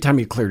time, every time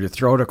you cleared your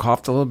throat or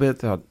coughed a little bit, I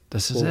thought,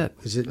 this is it.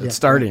 It's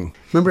starting.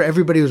 Remember,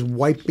 everybody was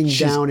wiping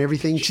down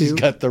everything, too? She's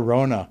got the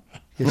Rona.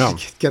 No.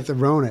 Get the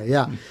Rona.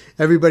 Yeah,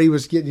 everybody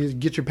was get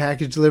your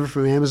package delivered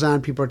from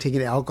Amazon. People are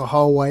taking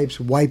alcohol wipes,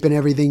 wiping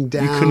everything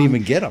down. You couldn't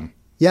even get them.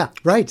 Yeah,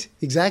 right.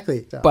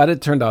 Exactly. So. But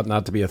it turned out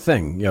not to be a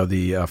thing.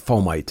 The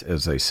fomite,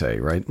 as they say,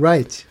 right?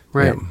 Right.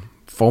 Yeah.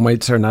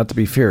 Fomites are not to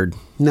be feared.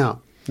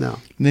 No. And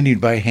then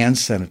you'd buy hand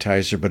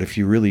sanitizer, but if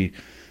you really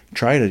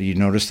tried it, you'd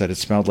notice that it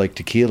smelled like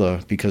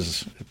tequila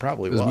because it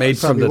probably was. It was made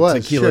from the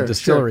tequila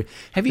distillery.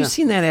 Have you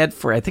seen that ad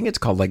for, I think it's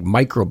called like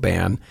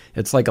Microban.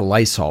 It's like a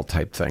Lysol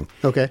type thing.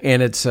 Okay.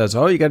 And it says,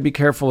 you got to be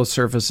careful of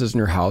surfaces in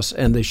your house.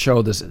 And they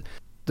show this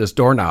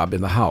doorknob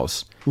in the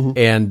house. Mm-hmm.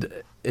 And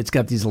it's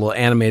got these little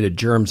animated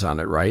germs on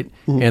it, right?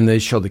 Mm-hmm. And they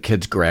show the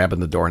kids grabbing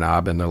the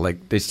doorknob and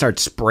they start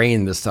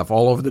spraying this stuff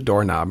all over the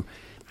doorknob.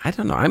 I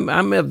don't know.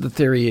 I'm of the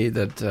theory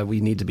that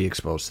we need to be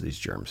exposed to these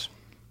germs.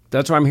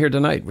 That's why I'm here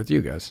tonight with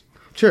you guys.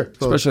 Sure.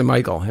 Especially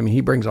Michael. I mean,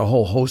 he brings a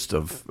whole host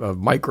of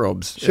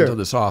microbes into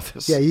this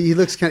office. Yeah, he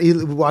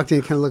walked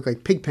in, kind of looked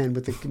like Pigpen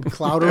with the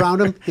cloud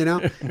around him,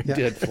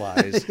 Dead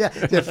flies.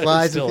 Dead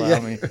flies. Still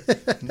on me.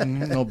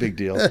 No big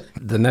deal.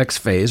 The next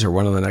phase, or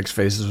one of the next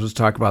phases, was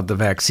talk about the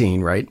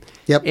vaccine, right?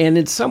 Yep. And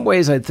in some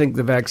ways, I think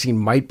the vaccine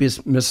might be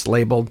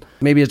mislabeled.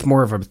 Maybe it's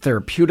more of a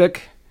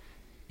therapeutic.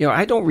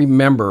 I don't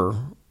remember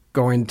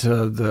going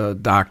to the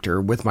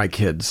doctor with my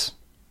kids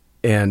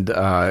and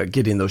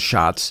getting those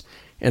shots.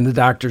 And the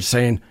doctor's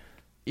saying,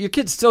 your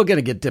kid's still going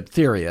to get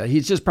diphtheria.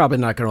 He's just probably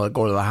not going to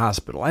go to the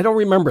hospital. I don't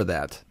remember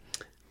that.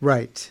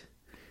 Right.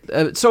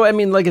 So, I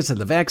mean, like I said,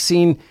 the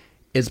vaccine,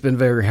 it's been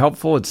very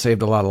helpful. It's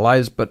saved a lot of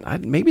lives,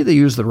 but maybe they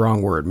used the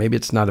wrong word. Maybe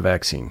it's not a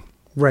vaccine.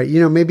 Right.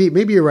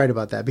 Maybe you're right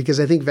about that because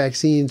I think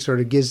vaccine sort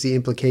of gives the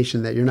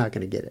implication that you're not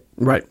going to get it.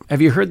 Right.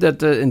 Have you heard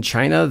that in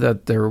China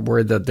that they're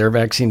worried that their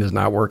vaccine is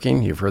not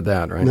working? You've heard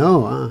that, right?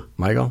 No.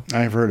 Michael?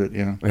 I've heard it,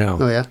 yeah.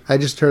 Oh, yeah? I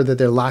just heard that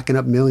they're locking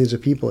up millions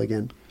of people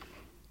again.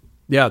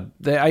 Yeah.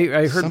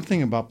 I heard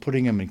something about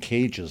putting them in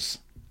cages.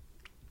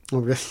 Oh,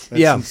 really? That's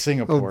in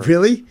Singapore. Oh,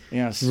 really?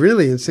 Yes.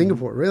 Really? In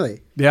Singapore?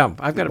 Really? Yeah.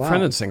 I've got a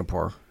friend in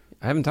Singapore.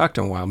 I haven't talked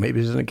to him in a while.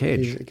 Maybe he's in a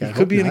cage. He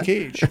could be in a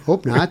cage.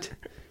 Hope not.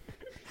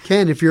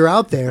 Ken, if you're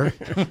out there,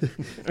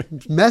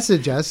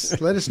 message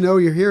us. Let us know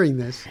you're hearing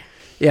this.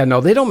 Yeah,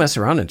 no, they don't mess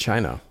around in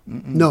China.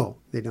 No,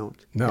 they don't.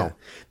 No.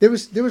 Yeah.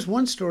 There was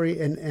one story,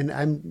 and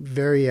I'm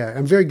very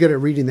good at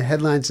reading the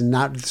headlines and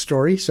not the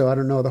story, so I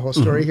don't know the whole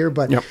story here,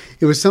 but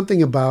it was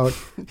something about...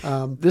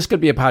 this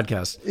could be a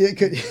podcast. It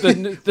could,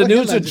 the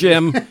news of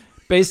Jim...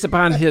 based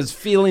upon his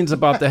feelings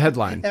about the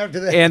headline,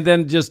 and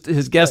then just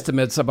his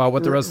guesstimates about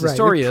what the rest of the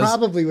story is.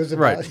 Probably was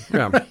about right.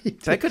 Yeah. Right.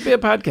 That could be a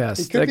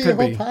podcast. It could be a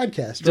whole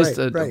podcast. Just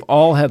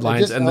all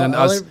headlines, and then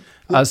us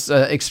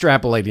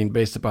extrapolating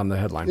based upon the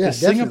headline. Yeah,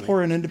 is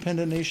Singapore an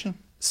independent nation?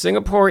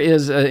 Singapore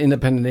is an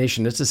independent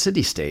nation. It's a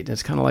city-state.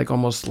 It's kind of like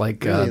almost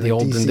like the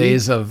olden DC?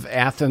 Days of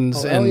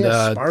Athens and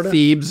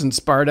Thebes and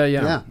Sparta.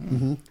 Yeah.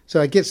 Mm-hmm.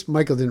 So I guess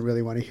Michael didn't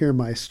really want to hear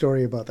my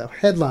story about that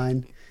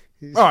headline.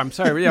 Oh, I'm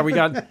sorry. Yeah, we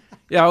got...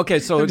 Yeah, okay,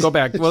 so go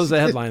back. What was the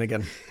headline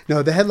again?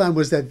 No, the headline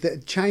was that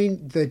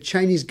the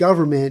Chinese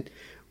government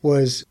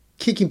was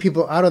kicking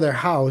people out of their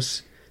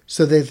house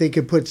so that they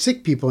could put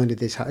sick people into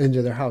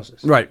their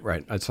houses.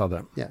 Right. I saw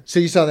that. Yeah, so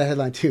you saw the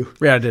headline too.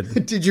 Yeah, I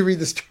did. Did you read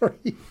the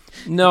story?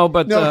 No,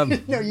 but... No,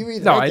 you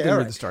read No, I didn't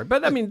read the story.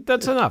 But, I mean,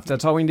 that's enough.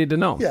 That's all we need to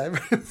know. Yeah,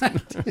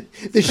 right.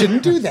 They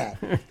shouldn't do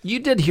that. You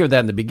did hear that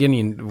in the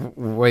beginning,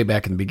 way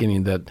back in the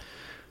beginning, that...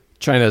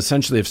 China,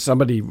 essentially, if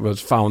somebody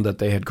was found that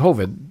they had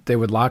COVID, they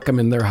would lock them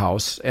in their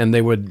house and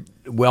they would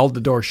weld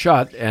the door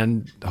shut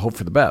and hope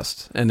for the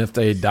best. And if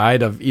they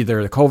died of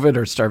either COVID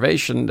or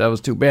starvation, that was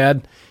too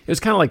bad. It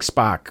was kind of like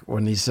Spock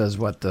when he says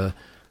what the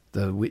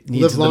needs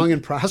live long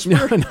and prosper.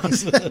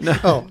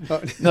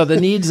 No, the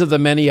needs of the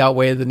many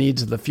outweigh the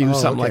needs of the few,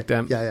 like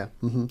that. Yeah.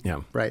 Mm-hmm.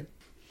 Yeah. Right.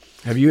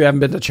 You haven't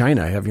been to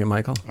China, have you,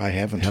 Michael? I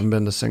haven't. Haven't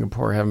been to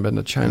Singapore, haven't been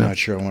to China. I'm not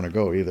sure I want to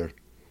go either.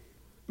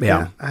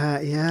 Yeah.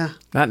 Yeah.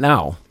 Not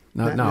now.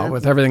 Not now,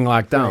 with everything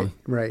locked down.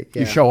 Right.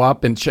 Yeah. You show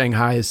up in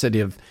Shanghai, a city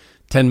of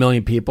 10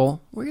 million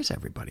people. Where's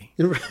everybody?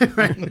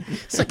 Right.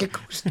 It's like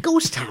a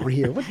ghost town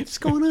here. What's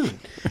going on?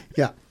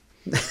 Yeah.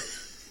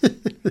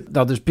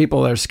 Now, there's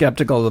people that are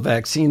skeptical of the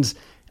vaccines.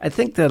 I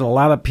think that a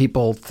lot of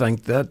people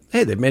think that,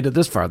 hey, they've made it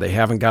this far. They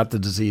haven't got the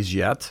disease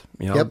yet.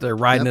 They're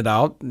riding it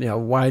out.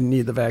 Why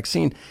need the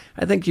vaccine?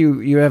 I think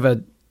you have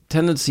a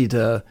tendency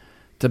to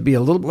be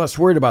a little less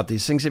worried about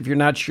these things if you're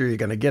not sure you're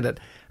going to get it.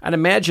 I'd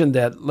imagine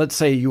that, let's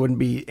say you wouldn't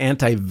be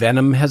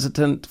anti-venom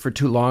hesitant for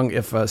too long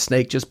if a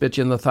snake just bit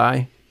you in the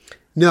thigh.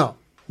 No,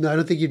 I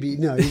don't think you'd be.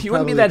 No, you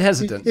wouldn't be that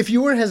hesitant. If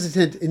you were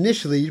hesitant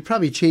initially, you'd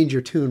probably change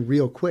your tune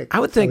real quick. I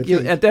would think.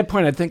 At that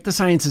point, I think the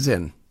science is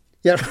in.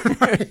 Yeah,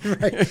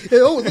 right.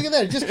 Oh, look at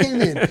that. It just came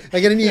in.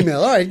 I got an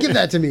email. All right, give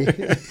that to me.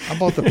 How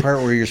about the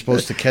part where you're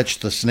supposed to catch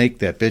the snake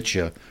that bit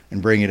you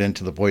and bring it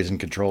into the poison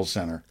control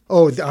center?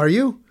 Oh, are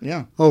you?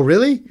 Yeah. Oh,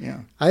 really? Yeah.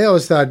 I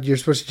always thought you're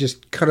supposed to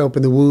just cut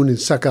open the wound and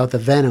suck out the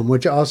venom,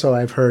 which also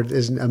I've heard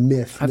is a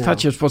myth. I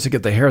thought you were supposed to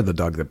get the hair of the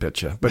dog that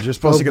bit you, but you're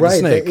supposed to get the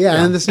snake.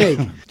 And the snake.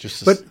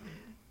 But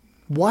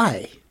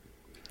why?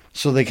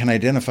 So they can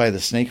identify the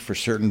snake for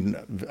certain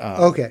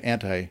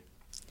anti...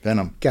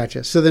 Venom.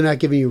 Gotcha. So they're not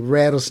giving you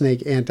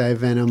rattlesnake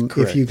anti-venom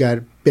Correct. if you got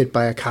bit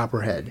by a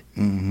copperhead.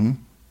 Mm-hmm.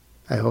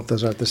 I hope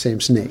those aren't the same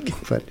snake,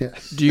 but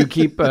yes. Do you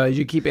keep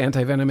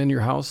anti-venom in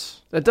your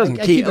house? That doesn't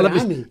I keep. keep it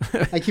on me.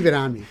 I keep it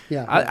on me.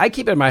 Yeah. I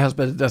keep it in my house,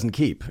 but it doesn't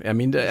keep. I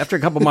mean, after a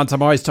couple months,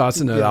 I'm always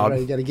tossing it out. Right.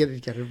 You got to get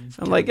it.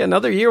 I'm like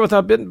another year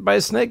without bitten by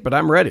a snake, but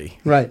I'm ready.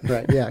 Right.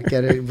 Yeah.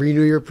 Got to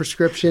renew your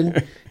prescription.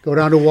 Go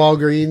down to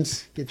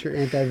Walgreens. Get your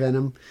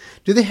anti-venom.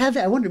 Do they have?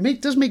 I wonder.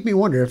 It does make me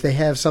wonder if they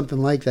have something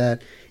like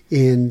that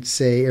in,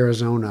 say,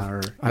 Arizona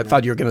or. I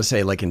thought you were going to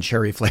say like in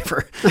cherry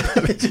flavor.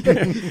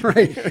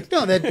 Right.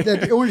 No,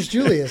 that orange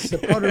Julius, the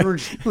powdered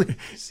orange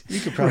Julius. You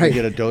could probably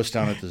get a dose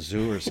down at the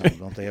zoo or something.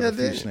 Don't they have a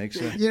few snakes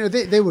there? You know,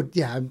 they would.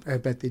 Yeah, I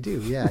bet they do.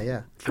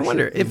 Yeah. I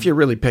wonder if you're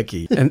really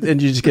picky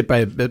and you just get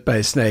bit by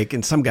a snake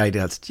and some guy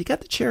does. You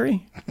got the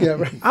cherry? Yeah,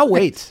 right. I'll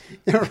wait.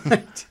 Yeah,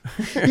 right.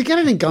 You got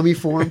it in gummy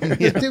form.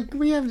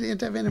 We have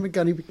anti-venom in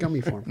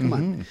gummy form. Come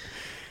on.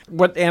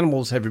 What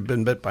animals have you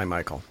been bit by,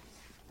 Michael?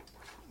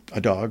 A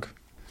dog?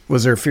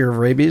 Was there fear of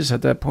rabies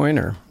at that point,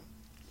 or?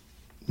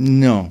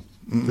 No.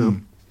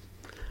 No.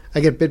 I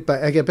get bit by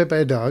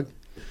a dog.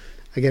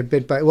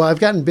 I've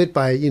gotten bit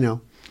by, your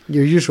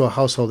usual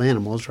household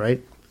animals,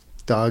 right?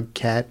 Dog,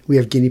 cat. We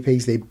have guinea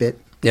pigs. They bit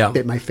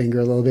my finger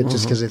a little bit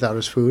just because they thought it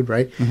was food,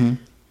 right? Mm-hmm.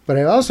 But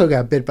I also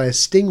got bit by a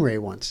stingray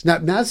once.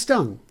 Not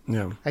stung.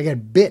 Yeah. I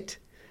got bit.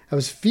 I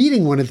was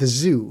feeding one at the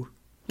zoo,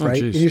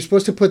 right? And geez. you're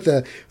supposed to put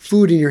the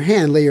food in your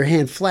hand, lay your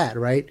hand flat,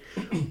 right?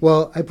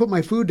 Well, I put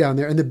my food down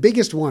there, and the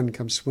biggest one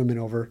comes swimming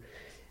over.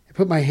 I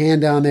put my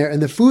hand down there,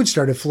 and the food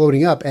started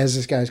floating up as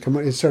this guy's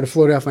coming. It started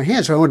floating off my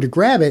hand, so I wanted to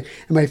grab it,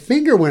 and my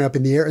finger went up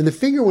in the air, and the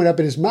finger went up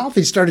in his mouth.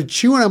 He started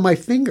chewing on my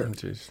finger.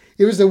 Jeez.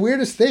 It was the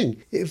weirdest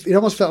thing. It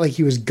almost felt like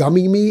he was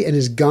gumming me, and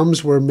his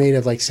gums were made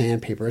of like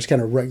sandpaper. It's kind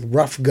of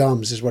rough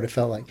gums, is what it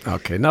felt like.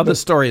 Okay, now the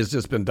story has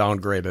just been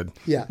downgraded.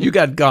 Yeah. You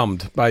got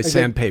gummed by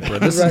sandpaper.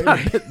 This is not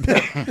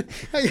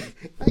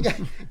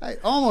I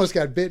almost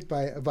got bit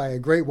by a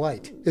great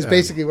white. Is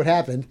basically what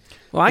happened.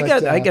 Well,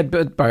 I got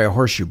bit by a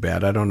horseshoe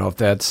bat. I don't know if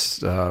that's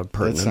pertinent.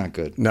 That's not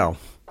good. No.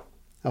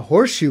 A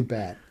horseshoe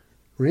bat.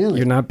 Really?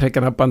 You're not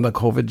picking up on the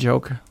COVID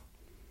joke?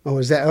 Oh,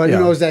 is that? Oh, I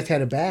didn't know it was that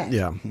kind of bat.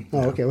 Yeah.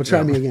 Oh, okay. Well,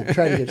 try me again.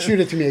 Try it again. Shoot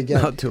it to me again.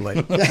 Not too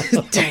late.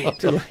 Dang it.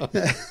 Too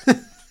late.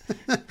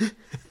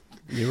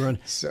 You run.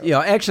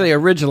 Actually,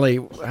 originally,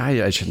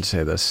 I shouldn't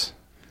say this.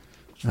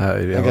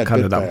 I got cut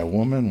bit it by out. a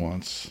woman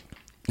once.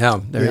 Yeah,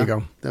 there you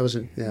go. That was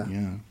it. Yeah.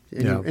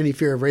 Yeah. Any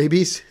fear of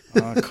rabies?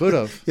 Could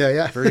have.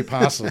 Yeah. Very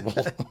possible.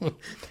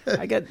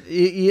 I get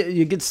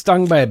you get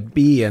stung by a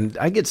bee, and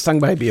I get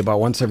stung by a bee about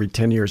once every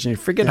 10 years, and you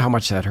forget how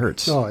much that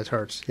hurts. Oh, it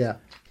hurts. Yeah.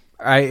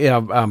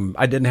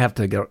 I didn't have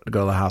to go to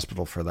the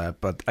hospital for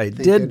that, but I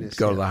did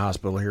go to the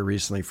hospital here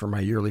recently for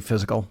my yearly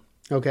physical.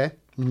 Okay.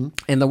 Mm-hmm.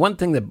 And one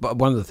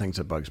of the things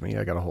that bugs me,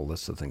 I got a whole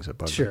list of things that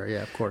bug me. Sure.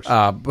 Yeah. Of course.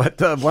 But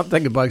the one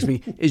thing that bugs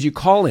me is you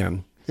call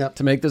in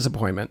to make this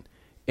appointment,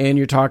 and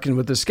you're talking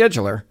with the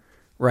scheduler,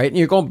 right? And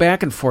you're going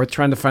back and forth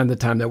trying to find the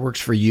time that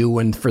works for you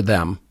and for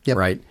them,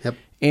 right? Yep.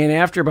 And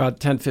after about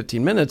 10,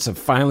 15 minutes of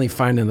finally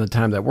finding the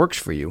time that works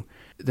for you,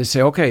 they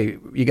say, okay,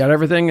 you got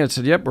everything? I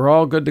said, yep, we're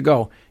all good to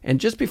go. And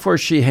just before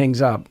she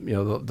hangs up,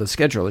 the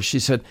scheduler, she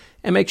said,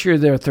 and make sure you're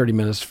there 30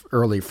 minutes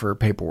early for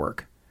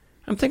paperwork.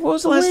 I'm thinking, what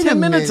was the last 10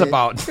 minutes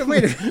about?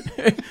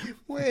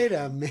 Wait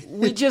a minute.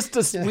 We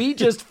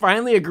just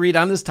finally agreed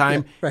on this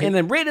time, right. And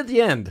then right at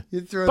the end,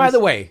 by the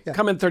way,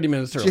 come in 30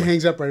 minutes early. She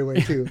hangs up right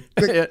away, too.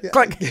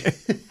 Click.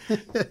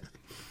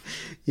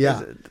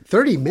 Yeah.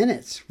 30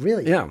 minutes,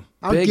 really? Yeah.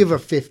 I'll give her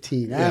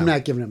 15. Yeah. I'm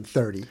not giving them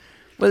 30.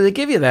 Well, they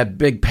give you that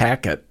big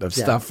packet of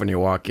stuff when you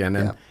walk in,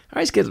 and I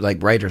always get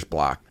like writer's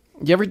block.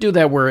 You ever do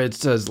that where it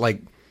says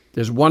like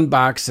there's one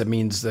box that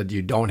means that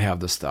you don't have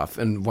the stuff,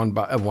 and one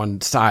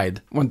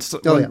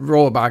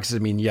row of boxes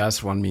that mean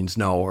yes, one means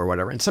no, or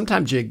whatever. And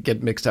sometimes you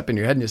get mixed up in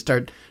your head and you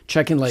start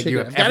checking like you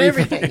have got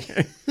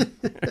everything.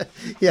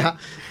 Yeah.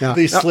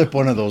 They slip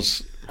one of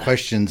those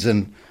questions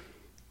in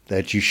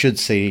that you should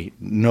say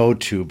no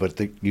to,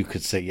 but you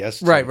could say yes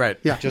to. Right.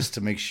 Yeah. Just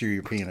to make sure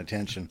you're paying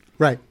attention.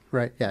 Right.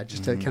 Yeah,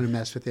 just to kind of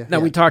mess with you. Now,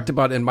 we talked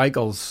about in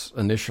Michael's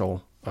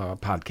initial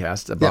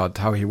podcast about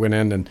how he went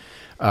in and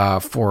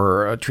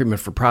for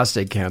treatment for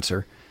prostate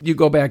cancer. You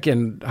go back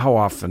in how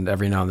often?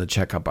 Every now and then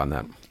check up on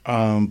that?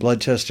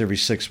 Blood test every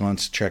 6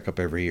 months, checkup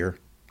every year.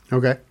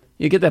 Okay.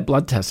 You get that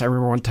blood test. I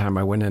remember one time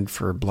I went in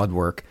for blood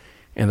work,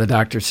 and the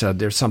doctor said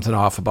there's something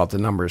off about the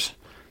numbers.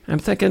 I'm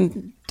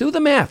thinking, do the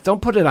math.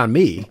 Don't put it on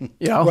me.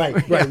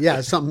 Right. Yeah,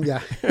 something.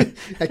 Yeah,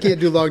 I can't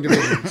do long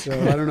division, so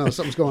I don't know.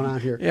 Something's going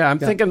on here. Yeah, I'm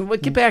thinking, well,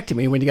 get back to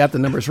me when you got the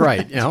numbers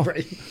right.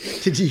 Right.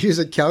 Did you use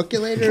a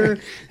calculator?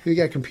 We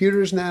got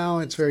computers now.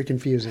 It's very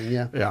confusing.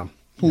 Yeah. Yeah.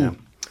 Well,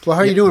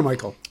 how are you doing,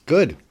 Michael?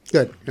 Good.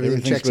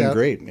 Everything checks been out?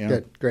 Great. Yeah.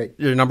 Good. Great.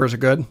 Your numbers are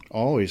good?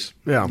 Always.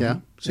 Yeah. Yeah.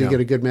 So you get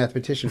a good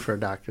mathematician for a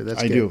doctor.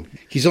 That's good. I do.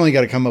 He's only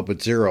got to come up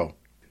with 0.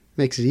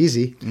 Makes it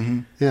easy. Mm-hmm.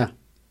 Yeah.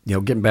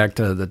 Getting back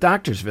to the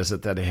doctor's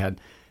visit that I had,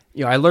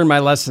 I learned my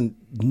lesson,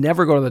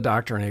 never go to the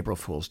doctor on April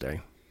Fool's Day.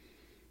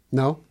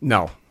 No?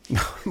 No.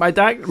 My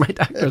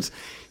doctor's,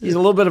 he's a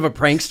little bit of a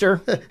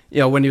prankster.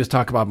 When he was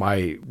talking about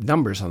my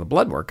numbers on the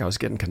blood work, I was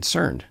getting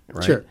concerned,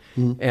 right? Sure.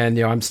 Mm-hmm. And,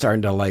 I'm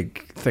starting to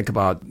think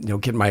about,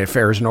 getting my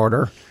affairs in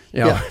order,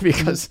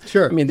 because,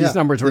 sure. These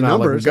numbers were not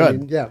looking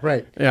good. Yeah,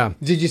 right. Yeah.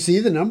 Did you see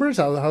the numbers,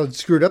 how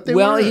screwed up they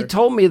were? Well, he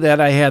told me that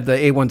I had the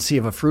A1C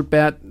of a fruit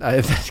bat.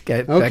 That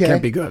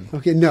can't be good.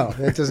 Okay, no,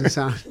 that doesn't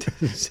sound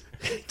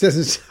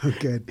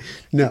good.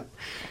 No.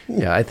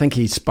 Yeah, I think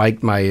he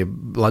spiked my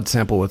blood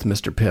sample with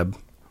Mr. Pibb.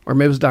 Or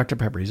maybe it was Dr.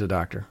 Pepper. He's a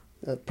doctor.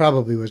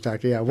 Probably was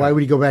doctor, yeah. Why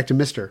would he go back to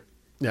Mr.?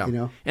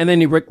 Yeah. And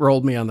then he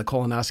rickrolled me on the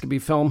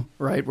colonoscopy film,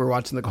 right? We're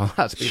watching the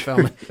colonoscopy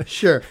film.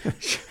 Sure.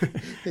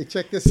 Hey,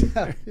 check this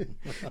out.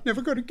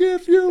 Never going to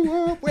give you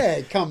up.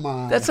 Wait, come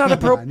on. That's not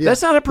appropriate. Yeah.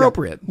 That's not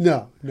appropriate.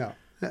 No.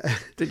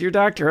 Did your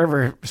doctor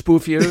ever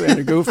spoof you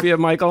and goof you,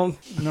 Michael?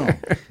 No.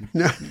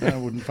 I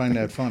wouldn't find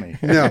that funny.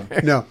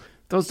 No.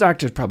 Those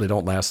doctors probably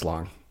don't last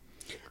long.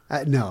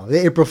 No,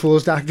 the April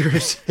Fool's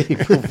doctors.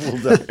 April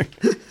Fool's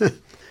doctors.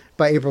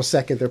 By April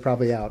 2nd, they're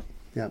probably out.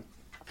 Yeah.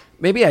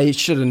 Maybe I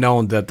should have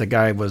known that the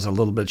guy was a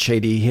little bit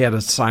shady. He had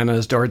a sign on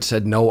his door that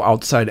said, "No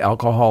outside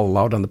alcohol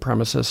allowed on the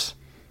premises."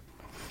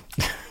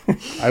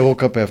 I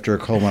woke up after a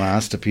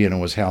colonoscopy and it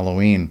was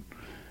Halloween,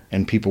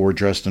 and people were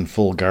dressed in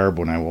full garb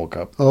when I woke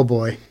up. Oh,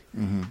 boy.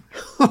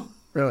 Mm-hmm.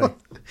 Really?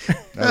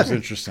 That was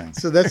interesting.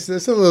 So that's a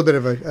little bit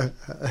of a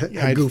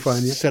goof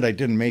on you. I said I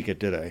didn't make it,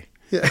 did I?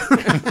 Yeah.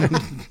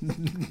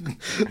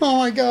 Oh,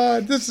 my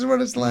God. This is what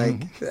it's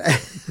like.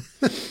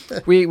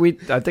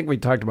 I think we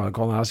talked about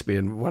colonoscopy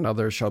in one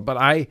other show, but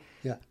I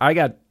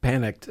got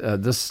panicked.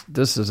 This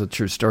is a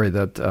true story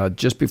that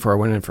just before I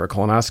went in for a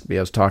colonoscopy,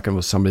 I was talking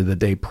with somebody the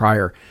day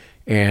prior,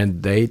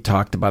 and they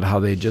talked about how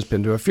they'd just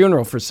been to a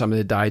funeral for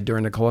somebody that died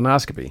during the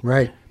colonoscopy.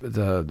 Right.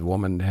 The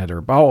woman had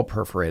her bowel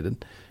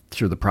perforated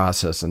through the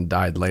process and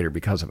died later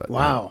because of it.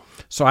 Wow.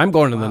 Right? So I'm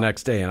going in the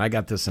next day, and I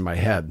got this in my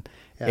head.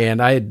 Yeah.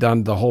 And I had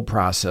done the whole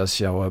process,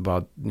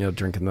 about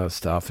drinking the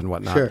stuff and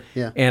whatnot. Sure,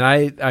 yeah. And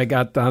I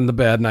got on the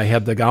bed and I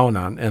had the gown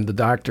on, and the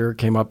doctor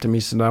came up to me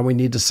and said, "Now we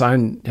need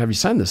to have you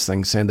sign this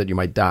thing saying that you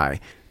might die."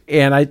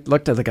 And I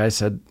looked at the guy and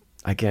said,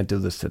 "I can't do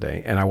this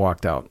today," and I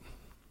walked out.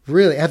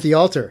 Really, at the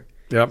altar?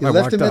 Yep, you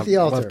left him at the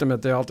altar. Left him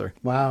at the altar.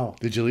 Wow.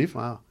 Did you leave?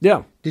 Wow.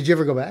 Yeah. Did you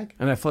ever go back?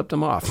 And I flipped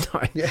him off.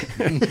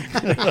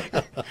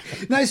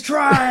 Nice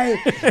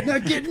try.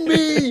 Not getting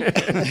me.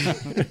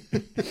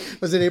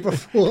 Was it April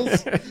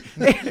Fool's?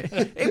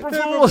 April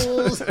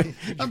Fool's.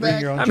 I'm bring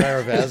your own jar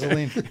of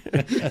Vaseline.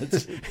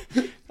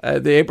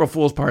 The April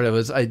Fool's part of it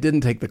is I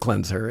didn't take the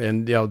cleanser,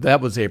 and that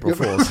was April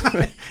Fool's.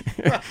 Right.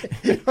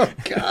 Oh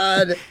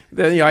God!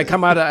 Then I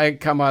come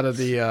out of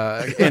the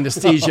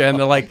anesthesia, and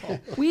they're like,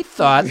 "We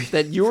thought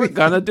that you were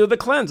gonna do the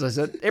cleanse." I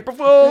said, "April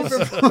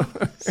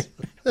Fool's."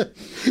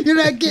 You're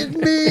not getting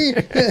me.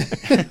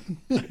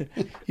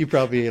 You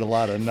probably ate a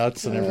lot of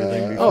nuts and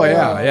everything before. Oh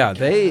yeah.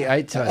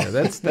 I tell you,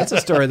 that's a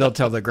story they'll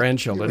tell their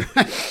grandchildren.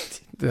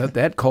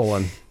 That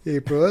colon.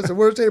 April, that's the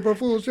worst April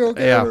Fool's joke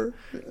ever.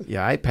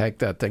 Yeah, I packed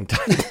that thing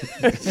tight.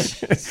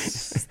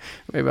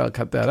 Maybe I'll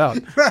cut that out.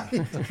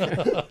 Right.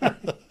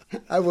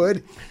 I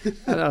would.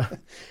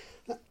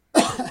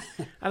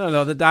 I don't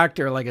know. The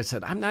doctor, like I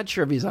said, I'm not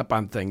sure if he's up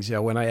on things.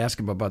 When I ask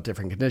him about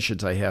different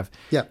conditions I have,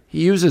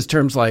 he uses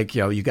terms like,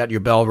 you got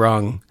your bell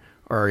rung,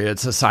 or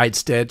it's a side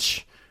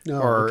stitch,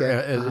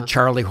 a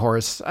Charlie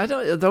horse. I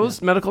don't. Are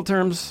those medical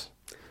terms?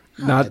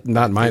 Not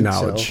my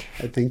knowledge.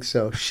 So. I think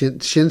so.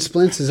 Shin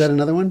splints, is that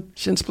another one?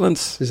 Shin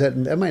splints. Is that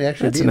might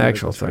actually That's be an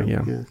actual thing,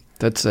 yeah.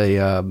 That's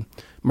a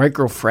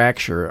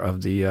microfracture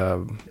of the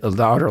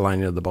outer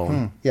lining of the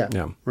bone. Yeah.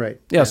 Right.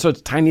 Yeah, so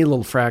it's tiny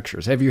little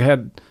fractures. Have you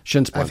had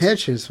shin splints? I've had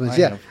shin splints,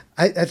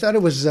 I thought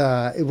it was,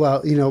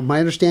 my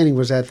understanding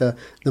was that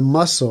the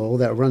muscle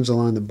that runs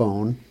along the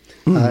bone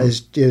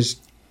is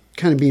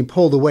kind of being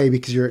pulled away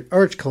because your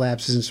arch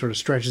collapses and sort of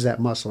stretches that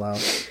muscle out.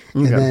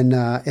 Okay. And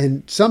then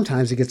and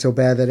sometimes it gets so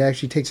bad that it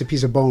actually takes a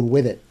piece of bone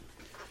with it.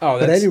 Oh,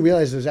 but I didn't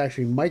realize there's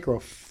actually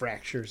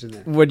microfractures in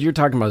there. What you're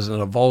talking about is an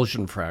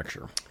avulsion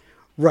fracture.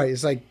 Right.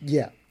 It's like,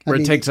 where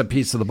it takes a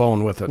piece of the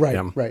bone with it. Right,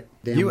 yeah. right.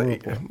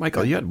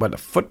 Michael, you had, a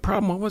foot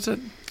problem? What was it?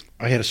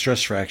 I had a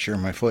stress fracture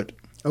in my foot.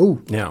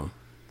 Oh. Yeah.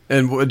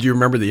 And do you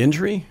remember the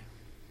injury?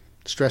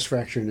 Stress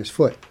fracture in his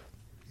foot.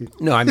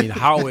 No, I mean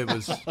how it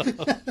was.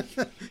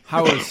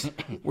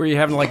 Were you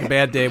having like a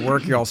bad day at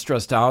work? You're all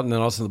stressed out, and then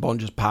all of a sudden the bone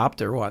just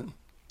popped, or what?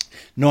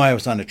 No, I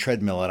was on a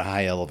treadmill at a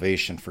high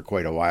elevation for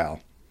quite a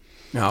while.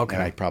 Oh, okay.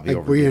 And I probably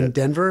overdid Were you in it.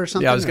 Denver or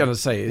something? Yeah, I was going to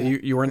say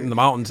you weren't in the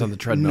mountains on the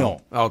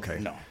treadmill. No. Okay.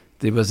 No.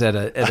 It was at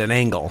an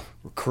angle.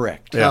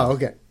 Correct. Yeah. Oh,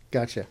 okay.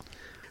 Gotcha.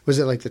 Was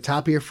it like the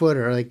top of your foot,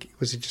 or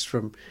was it just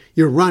from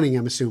you're running?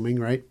 I'm assuming,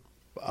 right?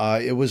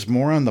 It was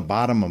more on the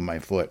bottom of my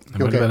foot.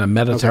 It would have been a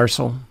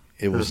metatarsal. Okay.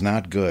 It was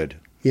not good.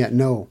 Yeah,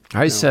 no.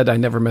 I said I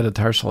never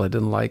metatarsal. I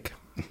didn't like.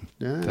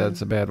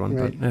 That's a bad one.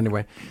 Right. But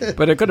anyway.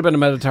 But it could have been a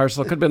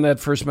metatarsal. It could have been that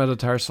first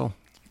metatarsal.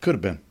 Could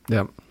have been.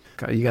 Yep.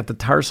 You got the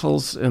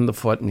tarsals in the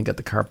foot, and you got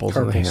the carpals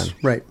in the hand.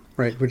 Right.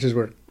 Which is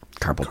where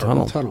carpal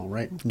tunnel.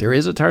 Right. There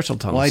is a tarsal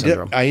tunnel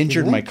syndrome. I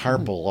injured my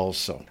carpal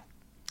also.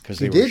 because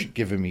they You were did?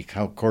 giving me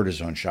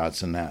cortisone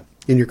shots and that.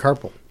 In your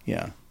carpal.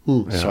 Yeah.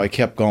 Hmm. So I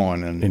kept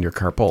going, and In your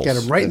carpals. Got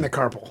him right in the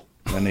carpal.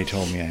 then they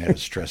told me I had a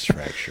stress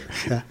fracture.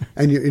 Yeah.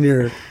 And in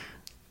your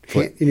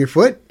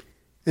foot?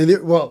 And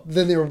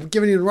then they were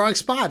giving you the wrong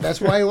spot.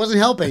 That's why it wasn't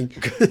helping.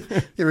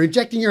 They were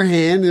injecting your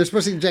hand. They were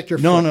supposed to inject your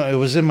foot. No, it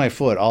was in my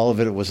foot. All of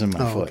it was in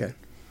my foot. Okay.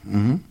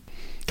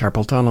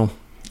 Carpal tunnel.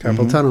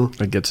 Carpal tunnel.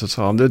 That gets us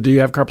all. Do you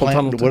have carpal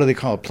tunnel? What do they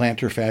call it?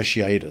 Plantar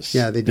fasciitis.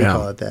 Yeah, they do Yeah.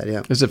 call it that.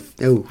 Yeah. Is it?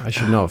 Ooh. I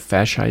should know.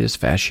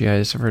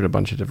 Fasciitis. I've heard a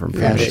bunch of different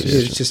Yeah,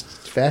 pronunciations. it's just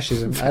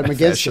fascism. I'm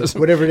against it. Fascism.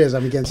 Whatever it is,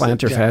 I'm against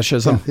Plantar it. Yeah.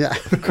 fascism. Yeah.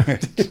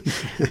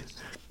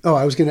 Oh,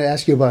 I was going to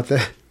ask you about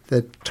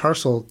the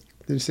tarsal.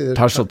 Did you say the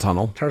Tarsal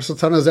tunnel. Tarsal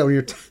tunnel. Is that when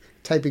you're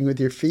typing with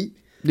your feet?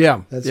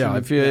 Yeah, That's yeah.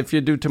 when If you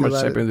do too much a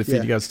lot of- typing with the feet,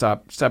 yeah. you got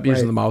to stop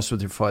using Right. the mouse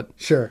with your foot.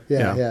 Sure.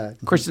 Yeah.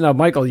 Of course, now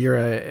Michael, you're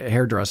a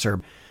hairdresser.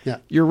 Yeah.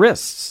 Your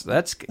wrists.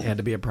 That's had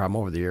to be a problem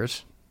over the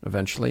years.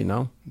 Eventually,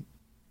 no.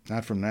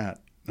 Not from that.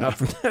 Not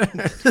from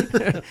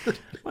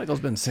Michael's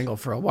been single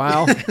for a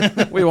while.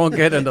 We won't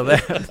get into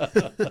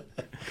that.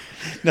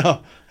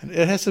 No,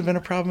 it hasn't been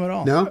a problem at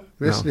all. No,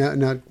 no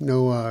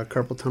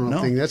carpal tunnel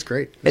No. thing. That's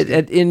great.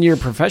 In your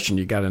profession,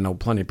 you got to know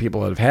plenty of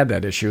people that have had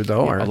that issue,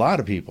 though. Or, A lot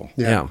of people.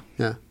 Yeah.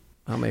 Yeah.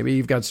 Well, maybe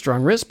you've got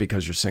strong wrists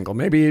because you're single.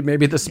 Maybe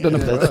this has been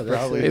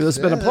probably- maybe this has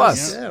been a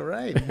plus. Yeah,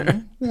 right.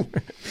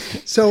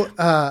 So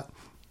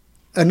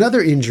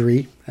another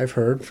injury I've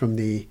heard from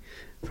the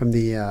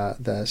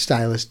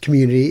stylist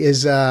community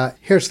is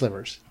hair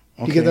slivers.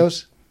 Do you get Okay.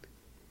 those?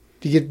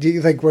 Do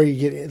you like where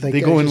you get like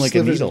They go in just like a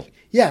slivers? needle.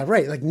 Yeah,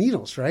 right, like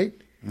needles, right?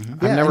 Yeah,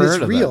 I've never and heard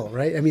it's of real, that.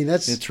 right? I mean,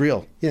 It's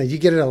real. Yeah, you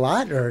get it a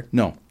lot, or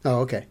No, oh,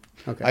 okay,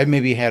 okay, I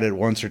maybe had it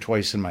once or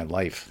twice in my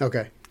life.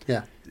 okay,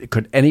 yeah,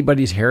 Could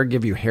anybody's hair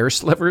give you hair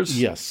slivers?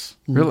 Yes.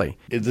 Really?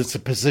 It's the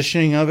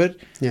positioning of it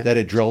Yeah. that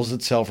it drills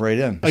itself right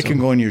in. It can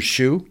go in your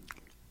shoe,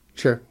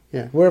 sure,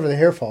 yeah, wherever the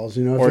hair falls,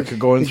 you know, or if it could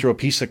go in through a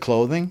piece of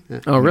clothing.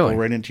 Oh, and really? Go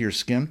right into your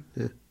skin.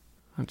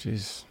 Oh,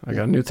 jeez. I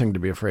got a new thing to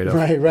be afraid of.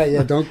 right,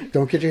 yeah,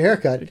 don't get your hair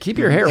cut. Keep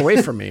your hair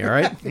away from me, all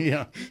right?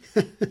 Yeah.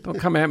 Don't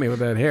come at me with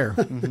that hair.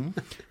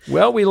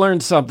 Well, we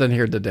learned something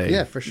here today.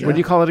 Yeah, for sure. What do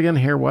you call it again?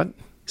 Hair what?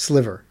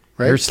 Sliver,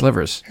 right? Hair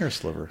slivers. Hair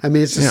sliver. I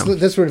mean, it's a Yeah.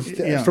 that's what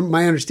Yeah. from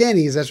my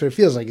understanding is that's what it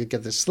feels like. You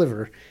get the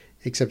sliver,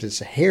 except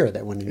it's a hair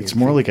that went in. It's your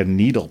more like a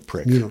needle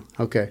prick. needle.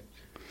 Okay,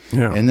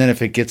 Yeah. And then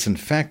if it gets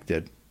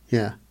infected,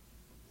 yeah,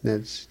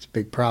 it's a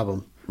big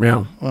problem.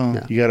 Yeah. well,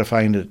 Yeah. you got to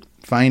find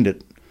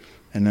it,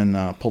 and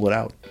then pull it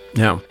out.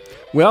 Yeah.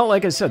 Well,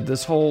 like I said,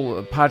 this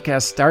whole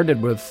podcast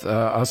started with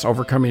us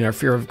overcoming our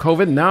fear of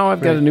COVID. Now I've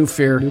got Right. a new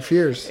fear. New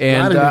fears.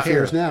 And, a lot of new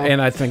fears now. And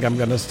I think I'm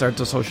going to start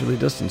to socially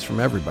distance from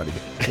everybody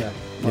Yeah,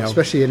 know.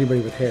 especially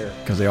anybody with hair.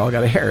 because they all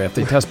got a hair. If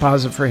they test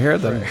positive for hair,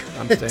 then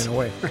I'm staying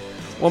away.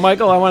 Well,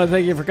 Michael, I want to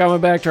thank you for coming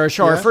back to our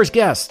show. Our Yeah. first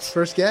guest.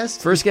 First guest,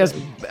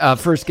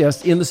 First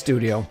guest in the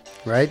studio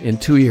right? in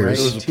 2 years.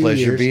 It was a 2 pleasure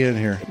years. being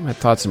here. My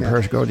thoughts and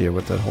prayers go to you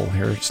with that whole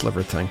hair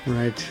sliver thing.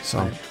 Right. So-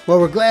 right. Well,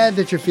 we're glad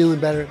that you're feeling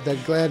better.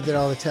 Glad that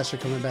all the tests are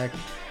coming back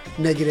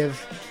negative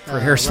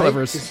For hair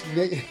slivers.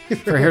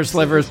 It's For hair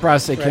slivers,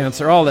 prostate Right.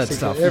 cancer, all that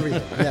stuff.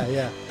 Everything.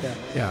 Yeah.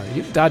 Yeah,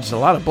 you've dodged a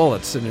lot of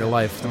bullets in your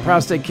life. The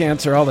prostate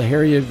cancer, all the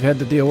hair you've had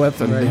to deal with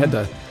and Right.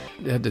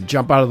 had to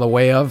jump out of the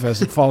way of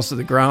as it falls to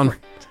the ground.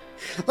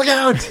 Look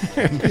out!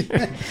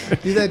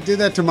 do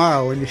that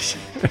tomorrow when you're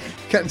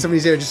cutting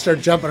somebody's hair. Just start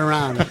jumping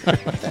around.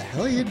 What the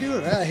hell are you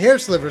doing? Hair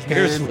slivers, man.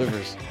 Hair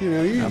slivers. You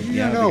know, you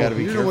yeah, we know, gotta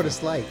be you know careful. what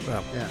it's like.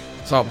 Yeah. Yeah.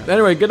 So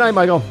anyway, good night,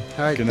 Michael.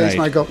 All right. Good Thanks,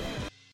 night. Michael.